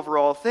and rule over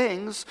all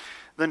things,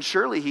 then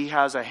surely he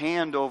has a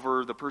hand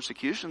over the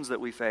persecutions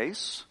that we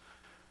face.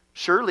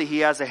 Surely he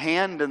has a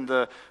hand in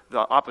the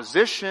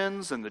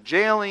oppositions and the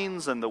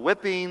jailings and the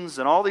whippings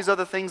and all these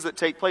other things that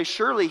take place.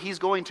 Surely he's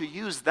going to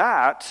use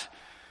that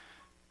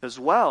as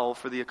well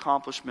for the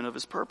accomplishment of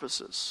his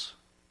purposes.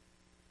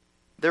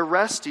 They're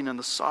resting in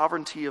the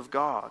sovereignty of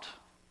God.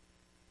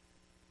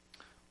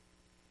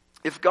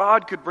 If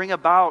God could bring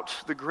about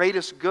the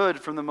greatest good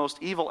from the most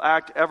evil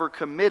act ever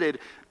committed,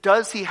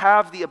 does he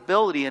have the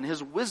ability in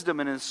his wisdom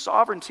and his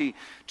sovereignty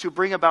to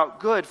bring about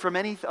good from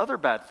any other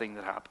bad thing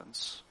that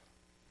happens?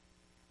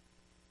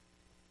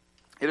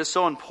 It is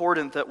so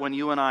important that when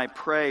you and I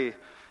pray,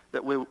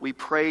 that we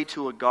pray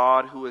to a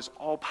God who is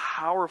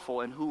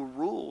all-powerful and who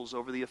rules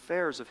over the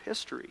affairs of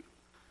history.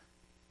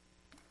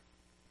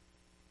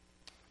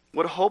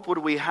 What hope would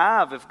we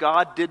have if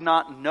God did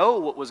not know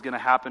what was going to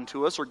happen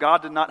to us, or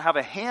God did not have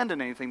a hand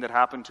in anything that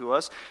happened to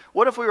us?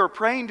 What if we were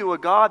praying to a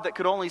God that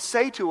could only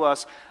say to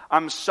us,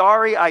 I'm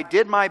sorry, I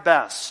did my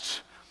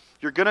best.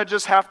 You're going to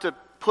just have to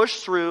push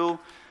through.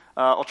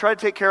 I'll try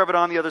to take care of it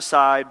on the other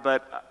side,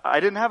 but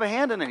I didn't have a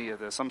hand in any of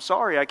this. I'm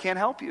sorry, I can't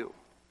help you.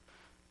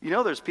 You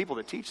know there's people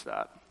that teach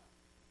that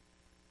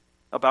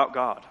about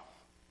God.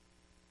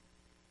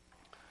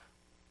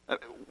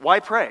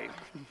 Why pray?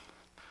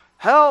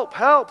 Help,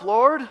 help,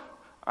 Lord.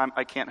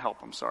 I can't help,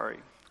 I'm sorry.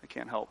 I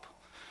can't help.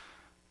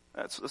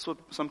 That's what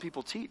some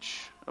people teach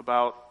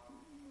about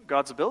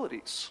God's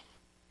abilities.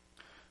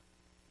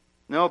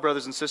 No,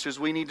 brothers and sisters,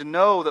 we need to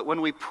know that when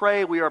we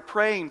pray, we are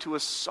praying to a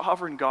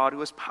sovereign God who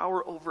has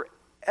power over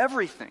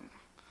everything.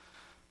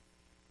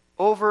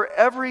 Over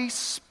every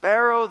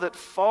sparrow that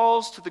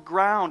falls to the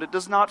ground, it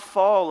does not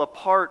fall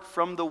apart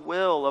from the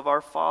will of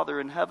our Father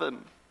in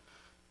heaven.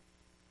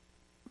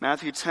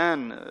 Matthew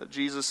 10,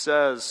 Jesus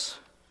says,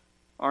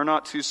 are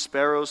not 2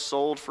 sparrows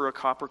sold for a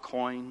copper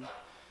coin,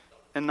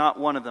 and not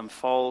one of them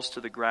falls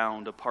to the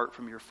ground apart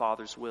from your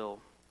Father's will?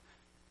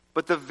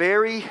 But the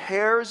very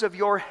hairs of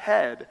your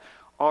head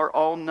are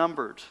all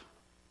numbered.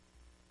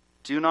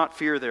 Do not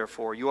fear,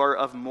 therefore. You are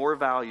of more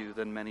value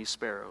than many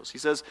sparrows. He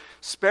says,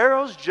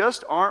 sparrows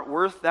just aren't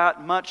worth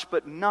that much,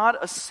 but not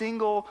a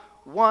single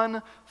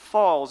one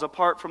falls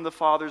apart from the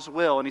Father's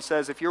will. And he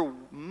says, if you're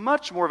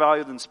much more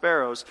valuable than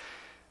sparrows,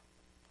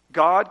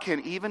 God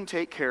can even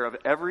take care of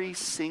every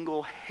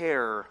single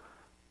hair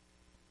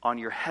on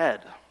your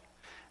head.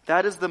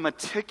 That is the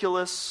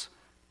meticulous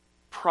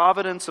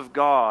providence of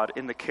God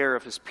in the care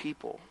of his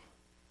people.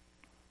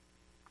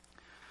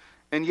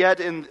 And yet,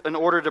 in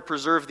order to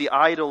preserve the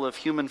idol of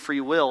human free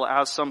will,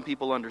 as some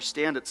people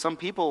understand it, some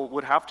people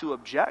would have to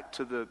object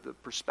to the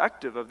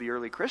perspective of the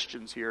early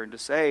Christians here and to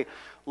say,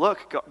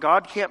 look,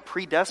 God can't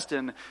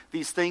predestine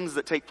these things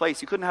that take place.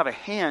 He couldn't have a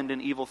hand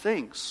in evil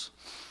things.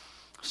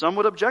 Some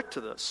would object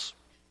to this.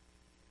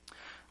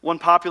 One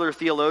popular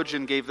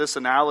theologian gave this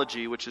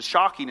analogy, which is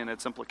shocking in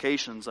its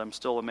implications. I'm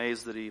still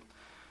amazed that he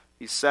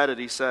said it.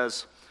 He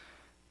says,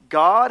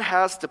 God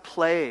has to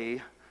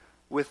play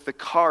with the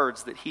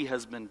cards that he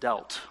has been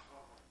dealt.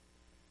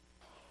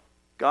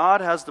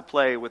 God has to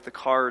play with the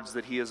cards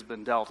that he has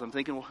been dealt. I'm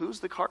thinking, well,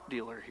 who's the card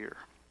dealer here?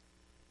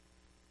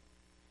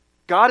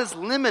 God is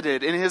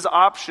limited in his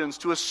options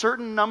to a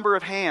certain number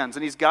of hands,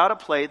 and he's got to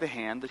play the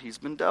hand that he's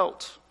been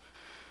dealt.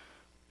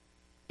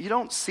 You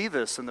don't see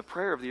this in the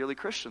prayer of the early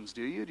Christians,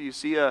 do you? Do you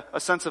see a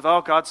sense of,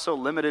 oh, God's so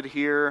limited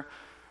here,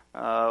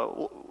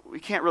 we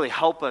can't really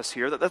help us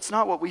here? That's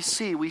not what we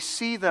see. We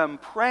see them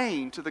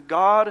praying to the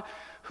God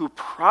who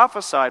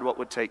prophesied what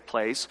would take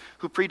place,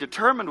 who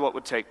predetermined what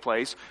would take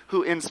place,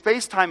 who in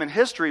space, time, and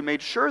history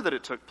made sure that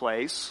it took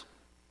place,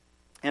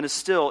 and is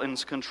still in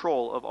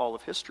control of all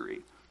of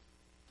history.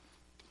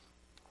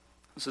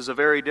 This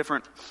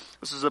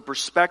is a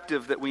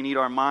perspective that we need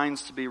our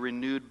minds to be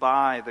renewed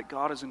by, that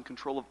God is in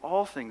control of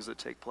all things that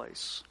take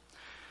place.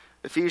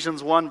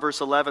 Ephesians 1 verse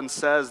 11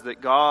 says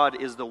that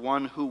God is the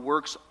one who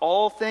works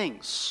all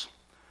things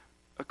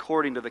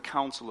according to the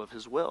counsel of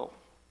his will.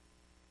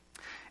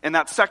 And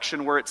that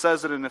section where it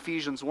says it in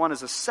Ephesians 1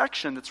 is a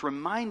section that's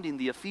reminding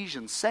the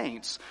Ephesian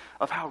saints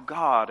of how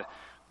God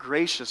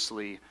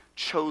graciously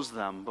chose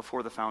them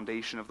before the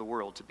foundation of the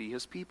world to be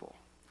his people.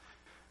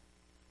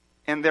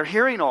 And they're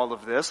hearing all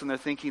of this, and they're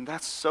thinking,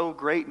 that's so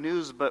great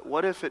news, but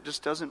what if it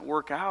just doesn't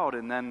work out?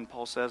 And then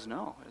Paul says,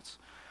 no, it's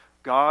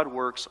God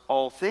works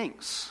all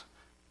things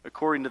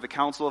according to the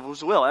counsel of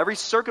his will. Every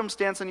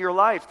circumstance in your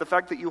life, the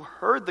fact that you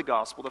heard the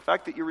gospel, the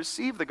fact that you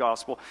received the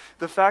gospel,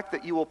 the fact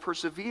that you will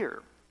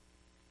persevere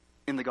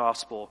in the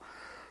gospel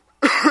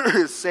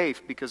is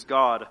safe because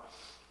God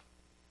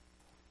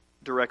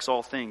directs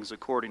all things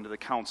according to the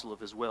counsel of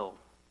his will.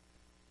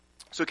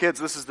 So kids,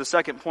 this is the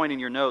second point in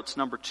your notes.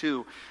 Number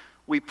 2,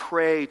 we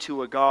pray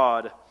to a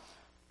God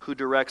who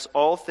directs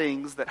all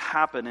things that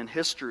happen in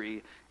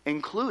history,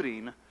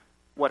 including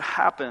what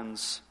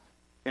happens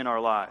in our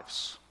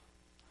lives.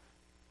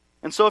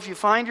 And so if you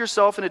find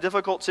yourself in a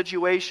difficult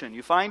situation,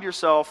 you find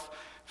yourself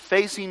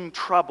facing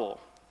trouble,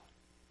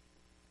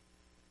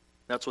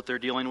 That's what they're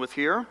dealing with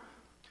here.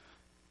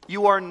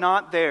 You are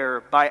not there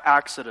by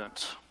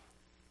accident.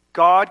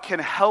 God can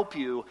help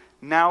you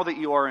now that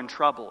you are in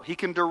trouble. He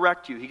can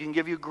direct you. He can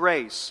give you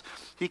grace.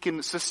 He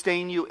can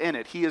sustain you in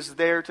it. He is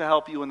there to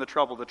help you in the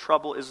trouble. The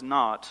trouble is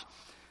not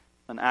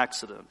an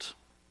accident.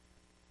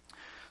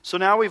 So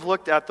now we've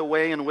looked at the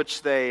way in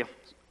which they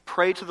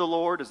pray to the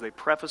Lord as they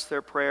preface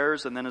their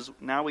prayers, and then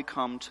now we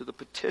come to the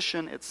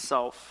petition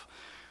itself,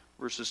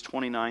 verses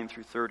 29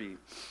 through 30.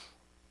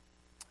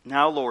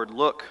 Now, Lord,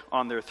 look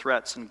on their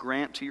threats and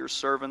grant to your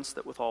servants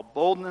that with all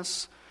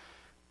boldness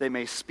they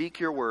may speak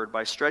your word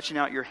by stretching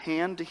out your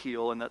hand to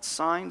heal, and that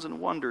signs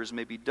and wonders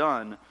may be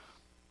done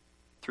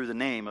through the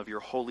name of your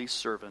holy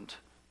servant,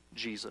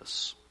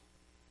 Jesus.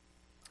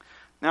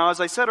 Now, as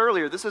I said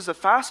earlier, this is a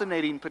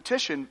fascinating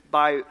petition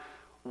by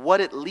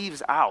what it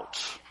leaves out.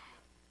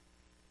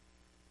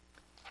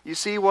 You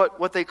see,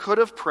 what they could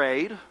have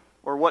prayed,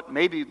 or what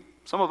maybe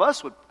some of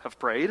us would have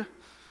prayed,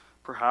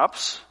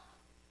 perhaps,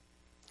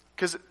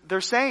 because they're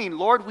saying,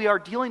 Lord, we are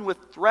dealing with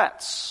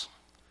threats.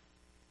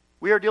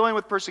 We are dealing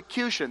with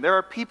persecution. There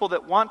are people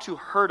that want to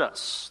hurt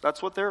us.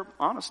 That's what they're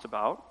honest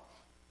about.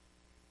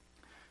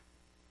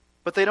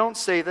 But they don't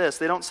say this.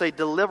 They don't say,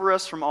 deliver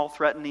us from all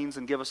threatenings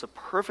and give us a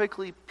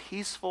perfectly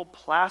peaceful,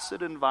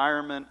 placid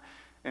environment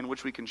in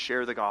which we can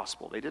share the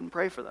gospel. They didn't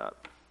pray for that.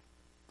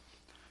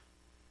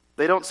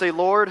 They don't say,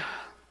 Lord,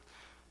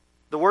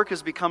 the work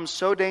has become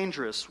so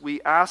dangerous,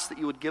 we ask that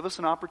you would give us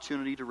an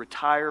opportunity to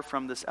retire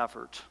from this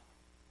effort.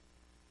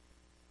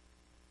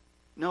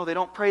 No, they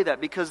don't pray that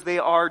because they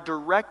are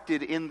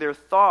directed in their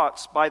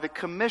thoughts by the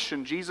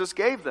commission Jesus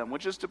gave them,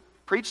 which is to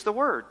preach the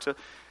word, to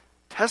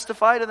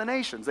testify to the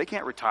nations. They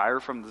can't retire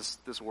from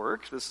this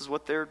work. This is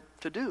what they're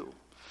to do.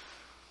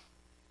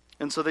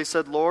 And so they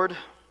said, Lord,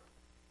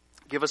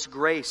 give us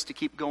grace to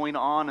keep going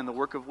on in the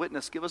work of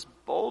witness. Give us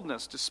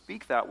boldness to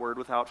speak that word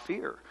without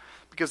fear.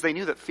 Because they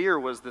knew that fear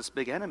was this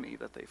big enemy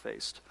that they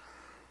faced.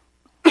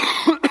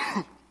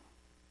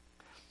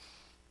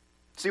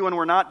 See, when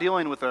we're not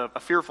dealing with a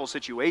fearful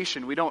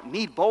situation, we don't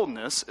need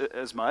boldness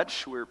as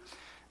much.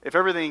 If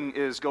everything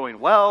is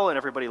going well and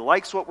everybody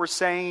likes what we're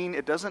saying,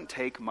 it doesn't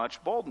take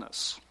much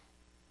boldness.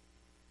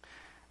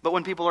 But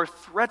when people are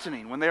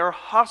threatening, when they are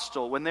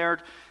hostile, when they're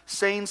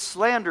saying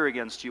slander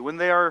against you, when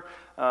they are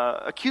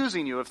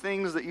accusing you of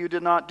things that you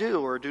did not do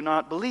or do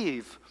not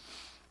believe,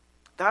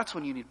 that's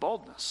when you need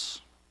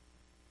boldness.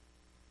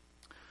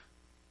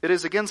 It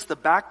is against the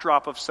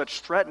backdrop of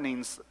such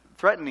threatenings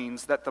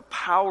that the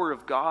power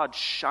of God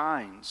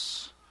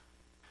shines.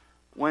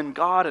 When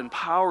God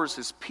empowers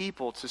his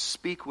people to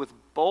speak with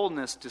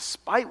boldness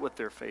despite what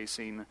they're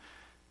facing,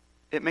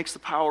 it makes the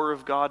power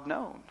of God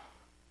known.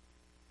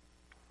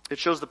 It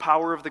shows the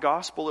power of the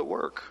gospel at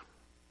work.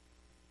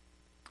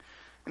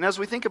 And as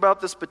we think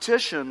about this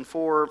petition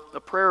for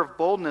a prayer of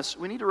boldness,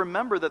 we need to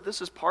remember that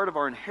this is part of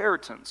our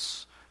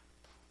inheritance,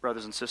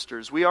 brothers and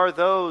sisters. We are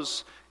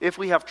those, if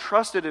we have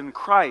trusted in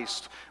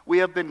Christ, we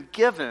have been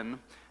given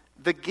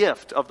the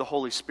gift of the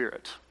Holy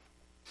Spirit.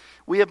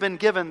 We have been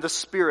given the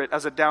Spirit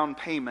as a down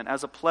payment,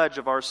 as a pledge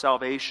of our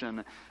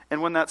salvation.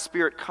 And when that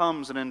Spirit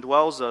comes and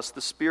indwells us,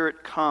 the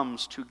Spirit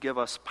comes to give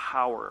us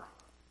power.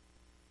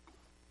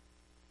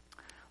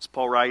 As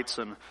Paul writes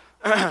in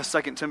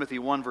 2 Timothy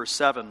 1 verse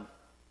 7,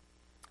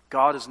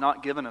 God has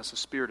not given us a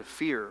spirit of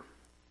fear,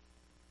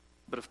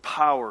 but of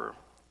power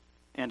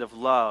and of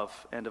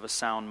love and of a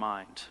sound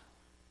mind.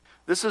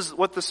 This is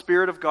what the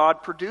Spirit of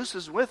God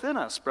produces within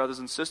us, brothers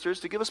and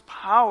sisters, to give us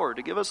power,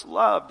 to give us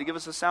love, to give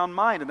us a sound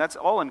mind. And that's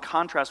all in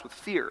contrast with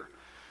fear,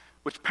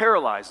 which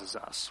paralyzes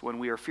us when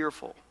we are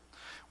fearful.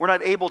 We're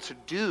not able to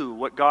do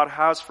what God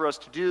has for us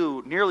to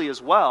do nearly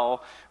as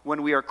well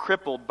when we are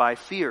crippled by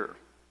fear.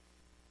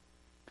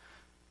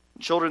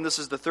 Children, this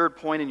is the third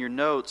point in your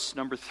notes.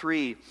 Number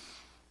 3,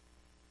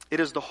 it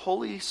is the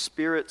Holy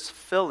Spirit's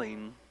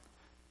filling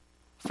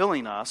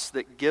us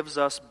that gives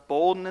us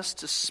boldness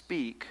to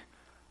speak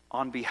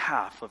on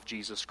behalf of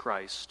Jesus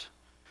Christ.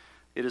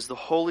 It is the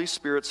Holy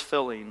Spirit's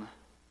filling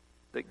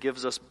that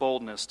gives us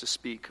boldness to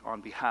speak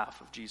on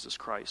behalf of Jesus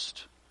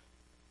Christ.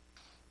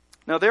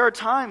 Now, there are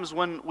times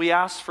when we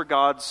ask for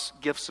God's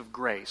gifts of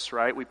grace,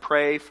 right? We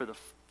pray for the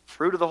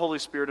fruit of the Holy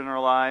Spirit in our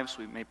lives.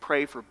 We may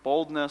pray for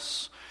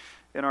boldness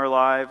in our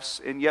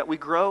lives, and yet we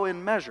grow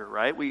in measure,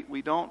 right?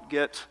 We don't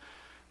get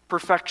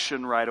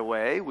perfection right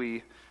away.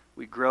 We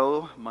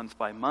grow month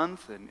by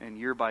month and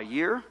year by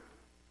year.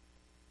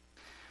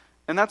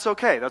 And that's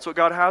okay. That's what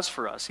God has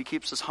for us. He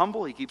keeps us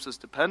humble. He keeps us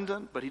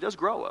dependent, but he does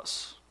grow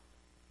us.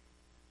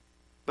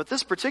 But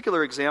this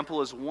particular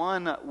example is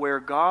one where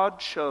God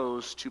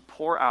chose to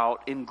pour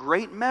out in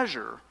great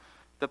measure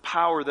the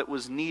power that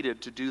was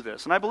needed to do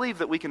this. And I believe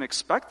that we can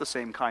expect the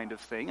same kind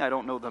of thing. I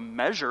don't know the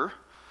measure.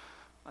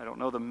 I don't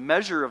know the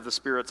measure of the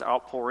Spirit's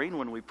outpouring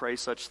when we pray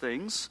such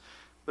things.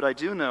 But I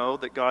do know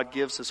that God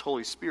gives his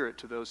Holy Spirit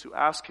to those who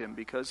ask him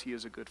because he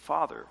is a good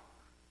Father.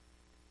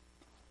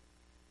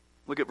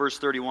 Look at verse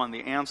 31,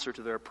 the answer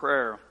to their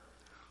prayer.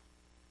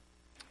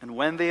 And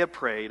when they had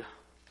prayed,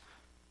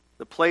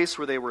 the place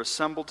where they were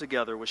assembled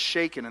together was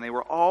shaken, and they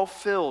were all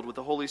filled with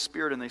the Holy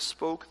Spirit, and they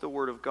spoke the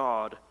word of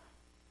God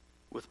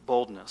with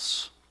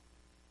boldness.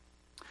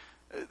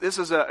 This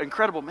is an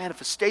incredible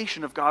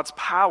manifestation of God's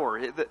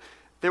power.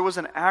 There was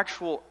an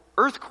actual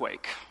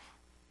earthquake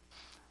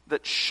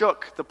that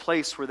shook the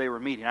place where they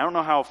were meeting. I don't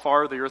know how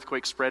far the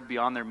earthquake spread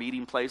beyond their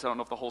meeting place. I don't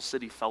know if the whole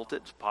city felt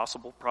it. It's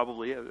possible,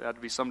 probably. It had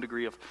to be some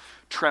degree of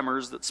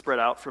tremors that spread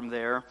out from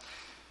there.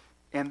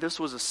 And this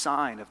was a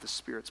sign of the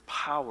Spirit's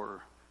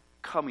power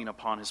coming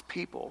upon his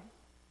people.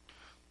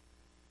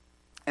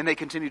 And they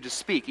continued to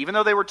speak. Even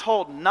though they were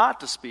told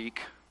not to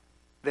speak,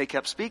 they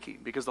kept speaking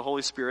because the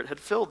Holy Spirit had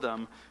filled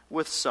them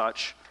with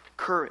such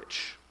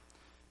courage.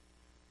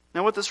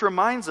 Now, what this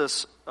reminds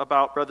us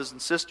about, brothers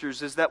and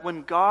sisters, is that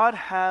when God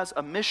has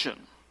a mission,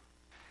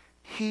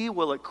 he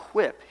will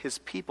equip his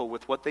people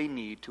with what they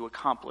need to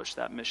accomplish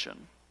that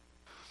mission.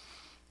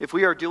 If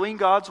we are doing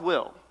God's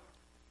will,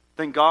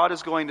 then God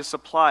is going to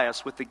supply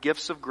us with the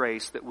gifts of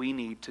grace that we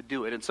need to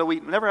do it. And so we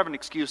never have an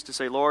excuse to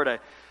say, Lord,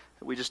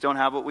 we just don't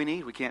have what we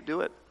need. We can't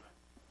do it.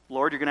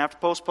 Lord, you're going to have to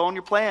postpone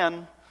your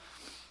plan.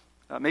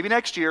 Maybe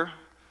next year.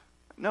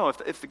 No,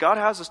 if God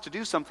has us to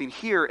do something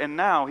here and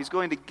now, he's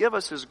going to give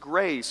us his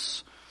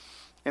grace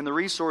and the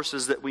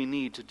resources that we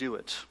need to do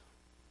it.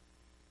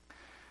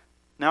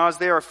 Now, as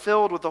they are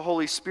filled with the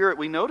Holy Spirit,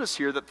 we notice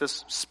here that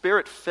this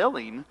Spirit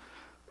filling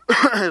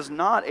is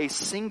not a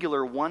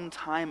singular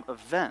one-time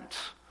event.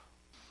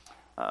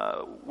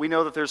 We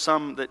know that there's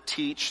some that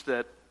teach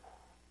that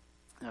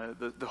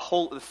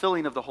the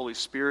filling of the Holy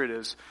Spirit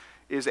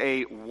is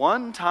a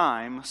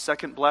one-time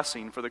second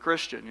blessing for the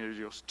Christian.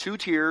 You have 2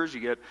 tiers, you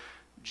get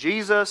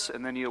Jesus,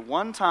 and then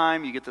one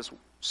time you get this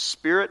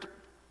Spirit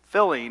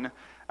filling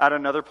at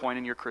another point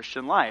in your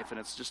Christian life. And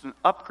it's just an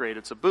upgrade,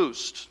 it's a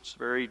boost. It's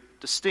very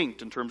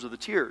distinct in terms of the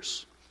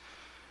tiers.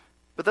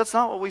 But that's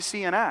not what we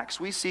see in Acts.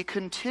 We see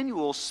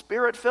continual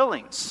Spirit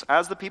fillings.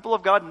 As the people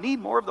of God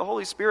need more of the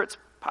Holy Spirit's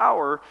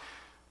power,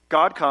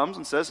 God comes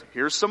and says,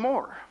 here's some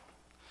more.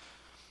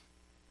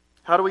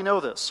 How do we know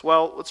this?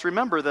 Well, let's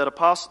remember that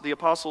the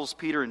apostles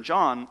Peter and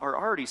John are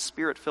already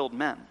Spirit-filled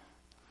men.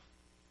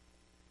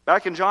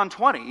 Back in John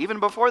 20, even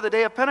before the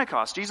day of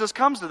Pentecost, Jesus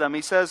comes to them,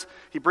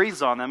 he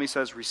breathes on them, he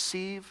says,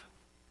 receive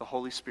the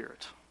Holy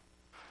Spirit.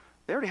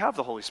 They already have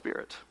the Holy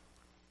Spirit.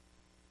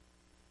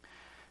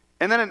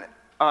 And then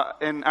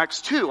in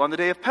Acts 2, on the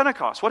day of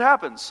Pentecost, what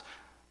happens?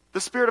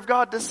 The Spirit of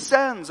God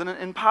descends and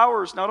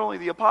empowers not only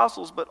the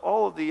apostles, but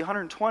all of the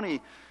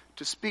 120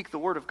 to speak the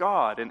word of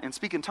God and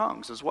speak in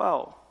tongues as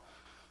well.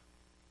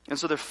 And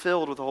so they're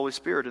filled with the Holy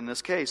Spirit in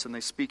this case, and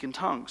they speak in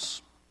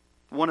tongues.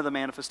 One of the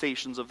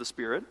manifestations of the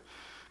Spirit.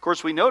 Of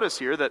course, we notice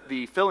here that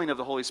the filling of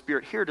the Holy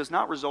Spirit here does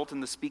not result in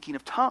the speaking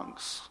of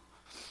tongues.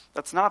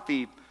 That's not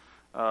the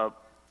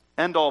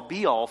end-all,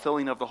 be-all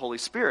filling of the Holy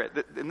Spirit.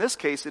 In this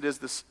case, it is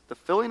the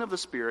filling of the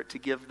Spirit to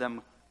give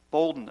them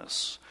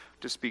boldness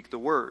to speak the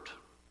word.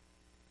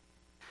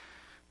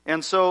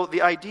 And so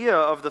the idea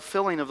of the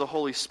filling of the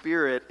Holy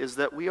Spirit is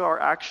that we are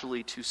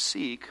actually to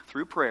seek,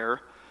 through prayer,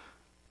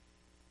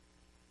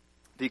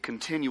 the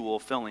continual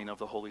filling of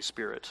the Holy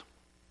Spirit.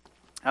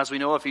 As we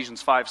know,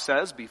 Ephesians 5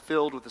 says, be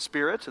filled with the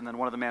Spirit, and then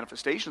one of the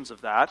manifestations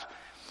of that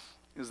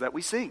is that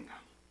we sing.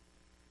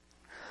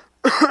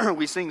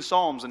 We sing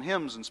psalms and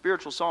hymns and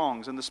spiritual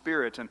songs in the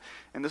Spirit, and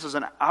this is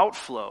an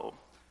outflow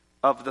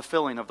of the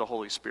filling of the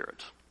Holy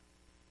Spirit.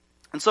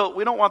 And so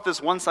we don't want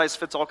this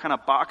one-size-fits-all kind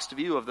of boxed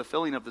view of the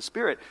filling of the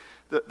Spirit.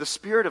 The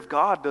Spirit of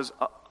God does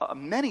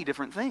many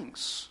different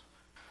things.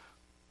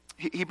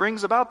 He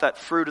brings about that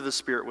fruit of the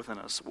Spirit within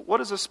us. What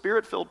is a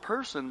Spirit-filled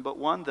person but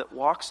one that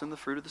walks in the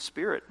fruit of the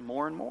Spirit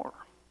more and more?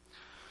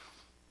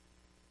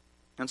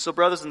 And so,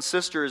 brothers and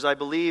sisters, I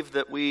believe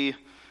that we,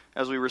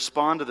 as we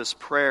respond to this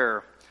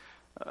prayer,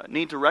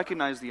 need to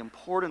recognize the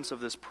importance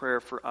of this prayer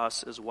for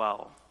us as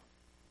well.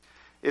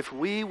 If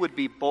we would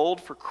be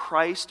bold for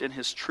Christ and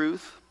his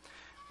truth,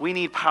 we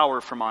need power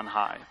from on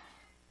high.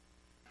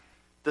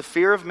 The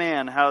fear of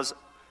man has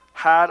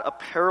had a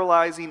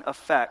paralyzing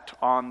effect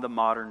on the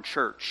modern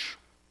church.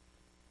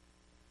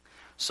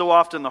 So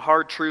often the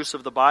hard truths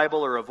of the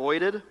Bible are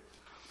avoided,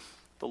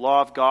 the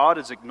law of God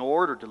is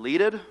ignored or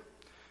deleted,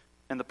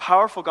 and the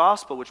powerful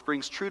gospel which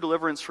brings true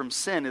deliverance from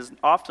sin is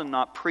often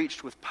not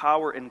preached with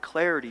power and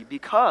clarity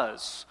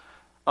because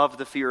of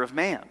the fear of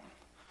man.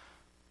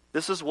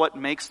 This is what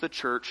makes the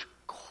church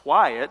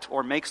quiet,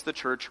 or makes the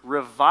church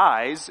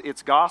revise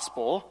its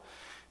gospel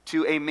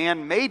to a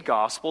man-made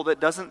gospel that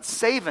doesn't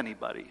save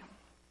anybody.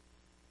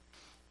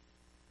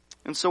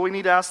 And so we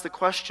need to ask the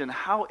question,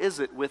 how is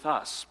it with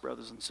us,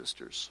 brothers and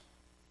sisters?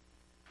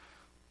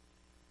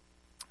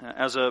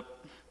 As a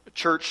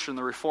church in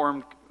the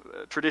Reformed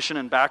tradition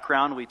and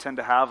background, we tend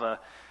to have a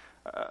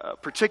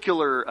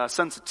particular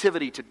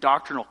sensitivity to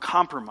doctrinal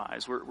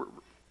compromise. We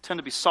tend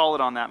to be solid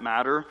on that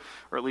matter,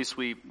 or at least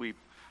we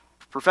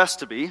profess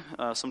to be.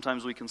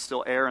 Sometimes we can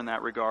still err in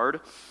that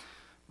regard.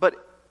 But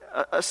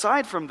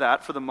aside from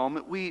that, for the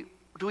moment,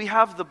 do we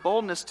have the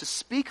boldness to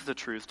speak the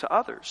truth to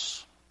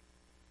others?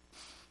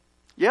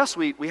 Yes,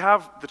 we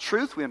have the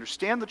truth, we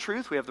understand the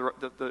truth, we have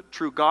the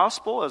true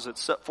gospel as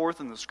it's set forth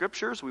in the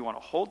Scriptures, we want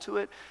to hold to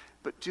it,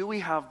 but do we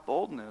have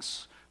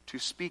boldness to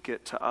speak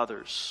it to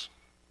others?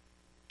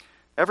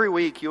 Every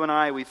week, you and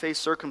I, we face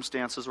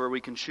circumstances where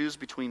we can choose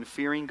between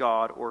fearing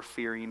God or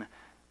fearing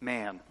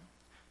man.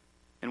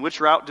 And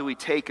which route do we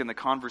take in the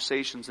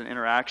conversations and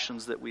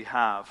interactions that we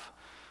have?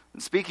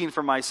 And speaking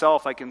for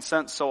myself, I can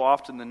sense so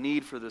often the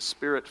need for the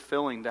Spirit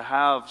filling, to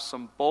have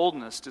some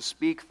boldness to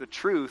speak the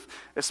truth,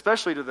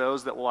 especially to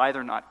those that will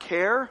either not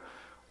care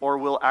or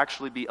will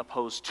actually be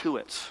opposed to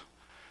it.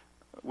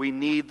 We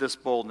need this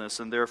boldness,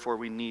 and therefore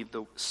we need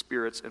the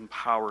Spirit's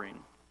empowering.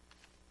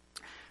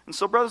 And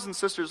so, brothers and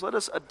sisters, let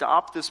us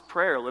adopt this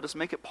prayer. Let us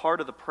make it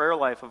part of the prayer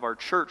life of our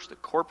church, the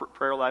corporate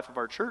prayer life of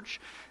our church,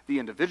 the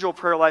individual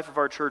prayer life of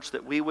our church,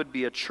 that we would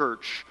be a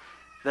church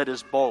that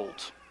is bold.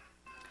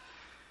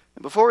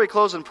 And before we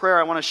close in prayer,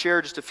 I want to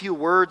share just a few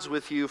words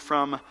with you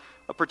from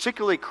a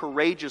particularly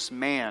courageous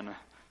man,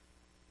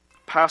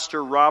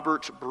 Pastor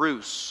Robert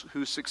Bruce,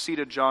 who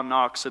succeeded John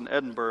Knox in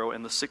Edinburgh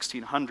in the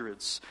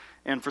 1600s.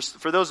 And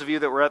for those of you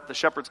that were at the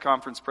Shepherd's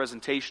Conference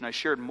presentation, I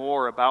shared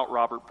more about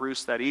Robert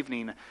Bruce that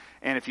evening.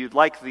 And if you'd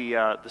like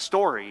the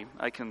story,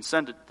 I can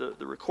send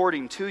the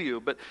recording to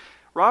you. But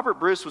Robert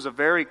Bruce was a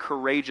very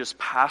courageous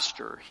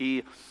pastor.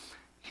 He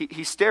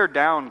stared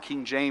down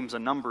King James a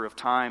number of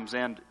times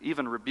and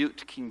even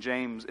rebuked King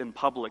James in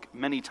public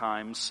many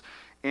times.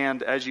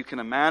 And as you can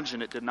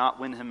imagine, it did not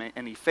win him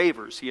any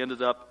favors. He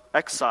ended up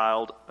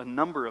exiled a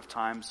number of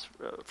times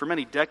for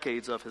many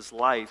decades of his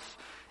life,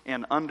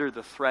 and under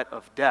the threat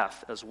of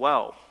death as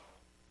well.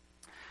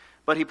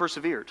 But he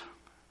persevered.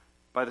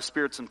 By the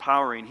Spirit's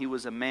empowering, he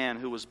was a man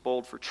who was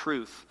bold for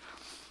truth.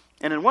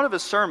 And in one of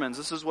his sermons,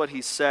 this is what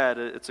he said.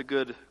 It's a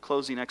good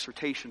closing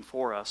exhortation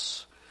for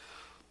us.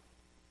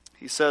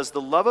 He says, "The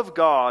love of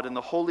God and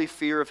the holy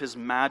fear of His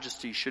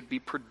majesty should be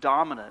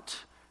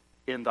predominant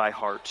in thy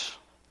heart."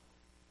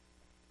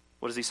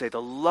 What does he say?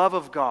 The love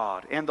of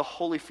God and the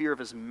holy fear of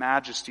His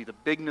majesty, the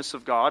bigness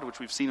of God, which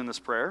we've seen in this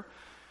prayer,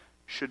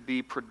 should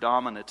be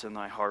predominant in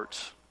thy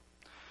heart.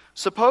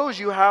 Suppose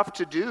you have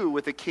to do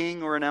with a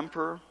king or an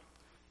emperor.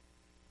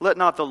 Let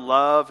not the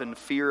love and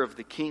fear of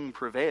the king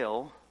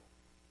prevail,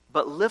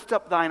 but lift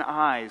up thine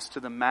eyes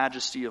to the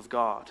majesty of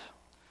God,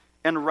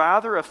 and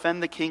rather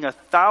offend the king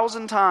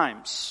 1,000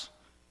 times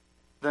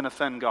than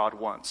offend God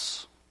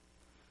once.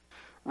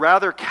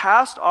 Rather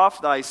cast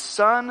off thy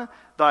son,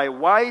 thy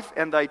wife,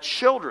 and thy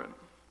children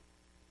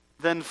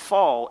than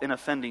fall in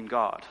offending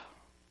God.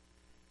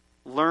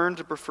 Learn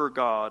to prefer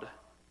God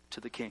to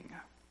the king.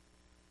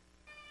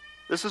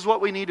 This is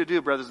what we need to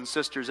do, brothers and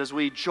sisters, as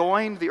we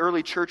join the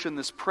early church in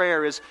this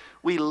prayer, is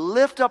we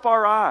lift up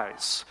our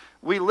eyes,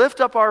 we lift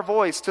up our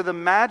voice to the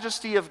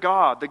majesty of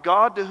God, the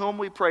God to whom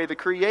we pray, the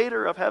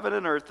creator of heaven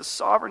and earth, the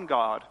sovereign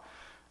God,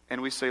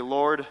 and we say,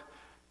 Lord,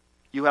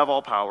 you have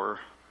all power.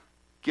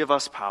 Give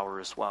us power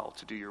as well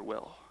to do your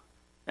will.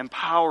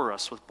 Empower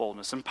us with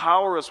boldness.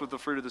 Empower us with the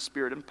fruit of the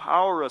Spirit.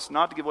 Empower us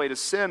not to give way to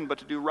sin, but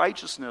to do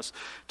righteousness,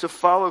 to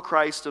follow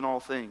Christ in all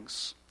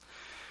things.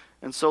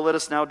 And so let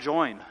us now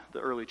join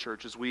the early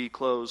church as we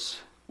close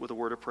with a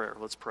word of prayer.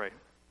 Let's pray.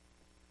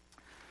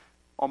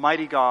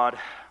 Almighty God,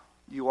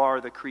 you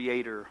are the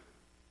creator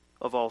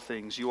of all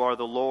things. You are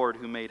the Lord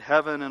who made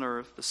heaven and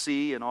earth, the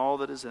sea, and all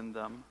that is in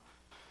them.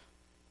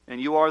 And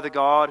you are the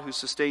God who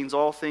sustains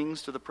all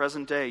things to the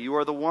present day. You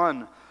are the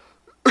one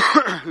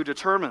who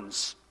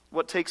determines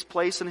what takes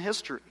place in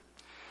history.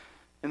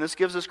 And this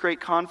gives us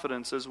great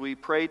confidence as we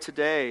pray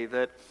today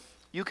that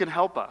you can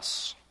help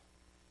us.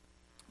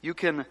 You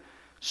can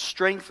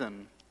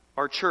strengthen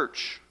our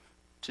church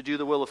to do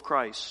the will of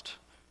Christ.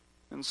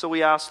 And so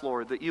we ask,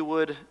 Lord, that you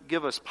would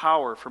give us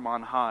power from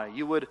on high.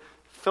 You would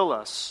fill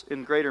us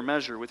in greater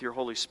measure with your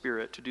Holy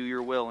Spirit to do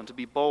your will and to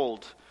be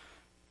bold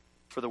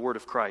for the word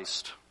of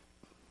Christ.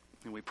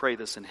 And we pray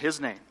this in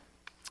his name.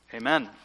 Amen.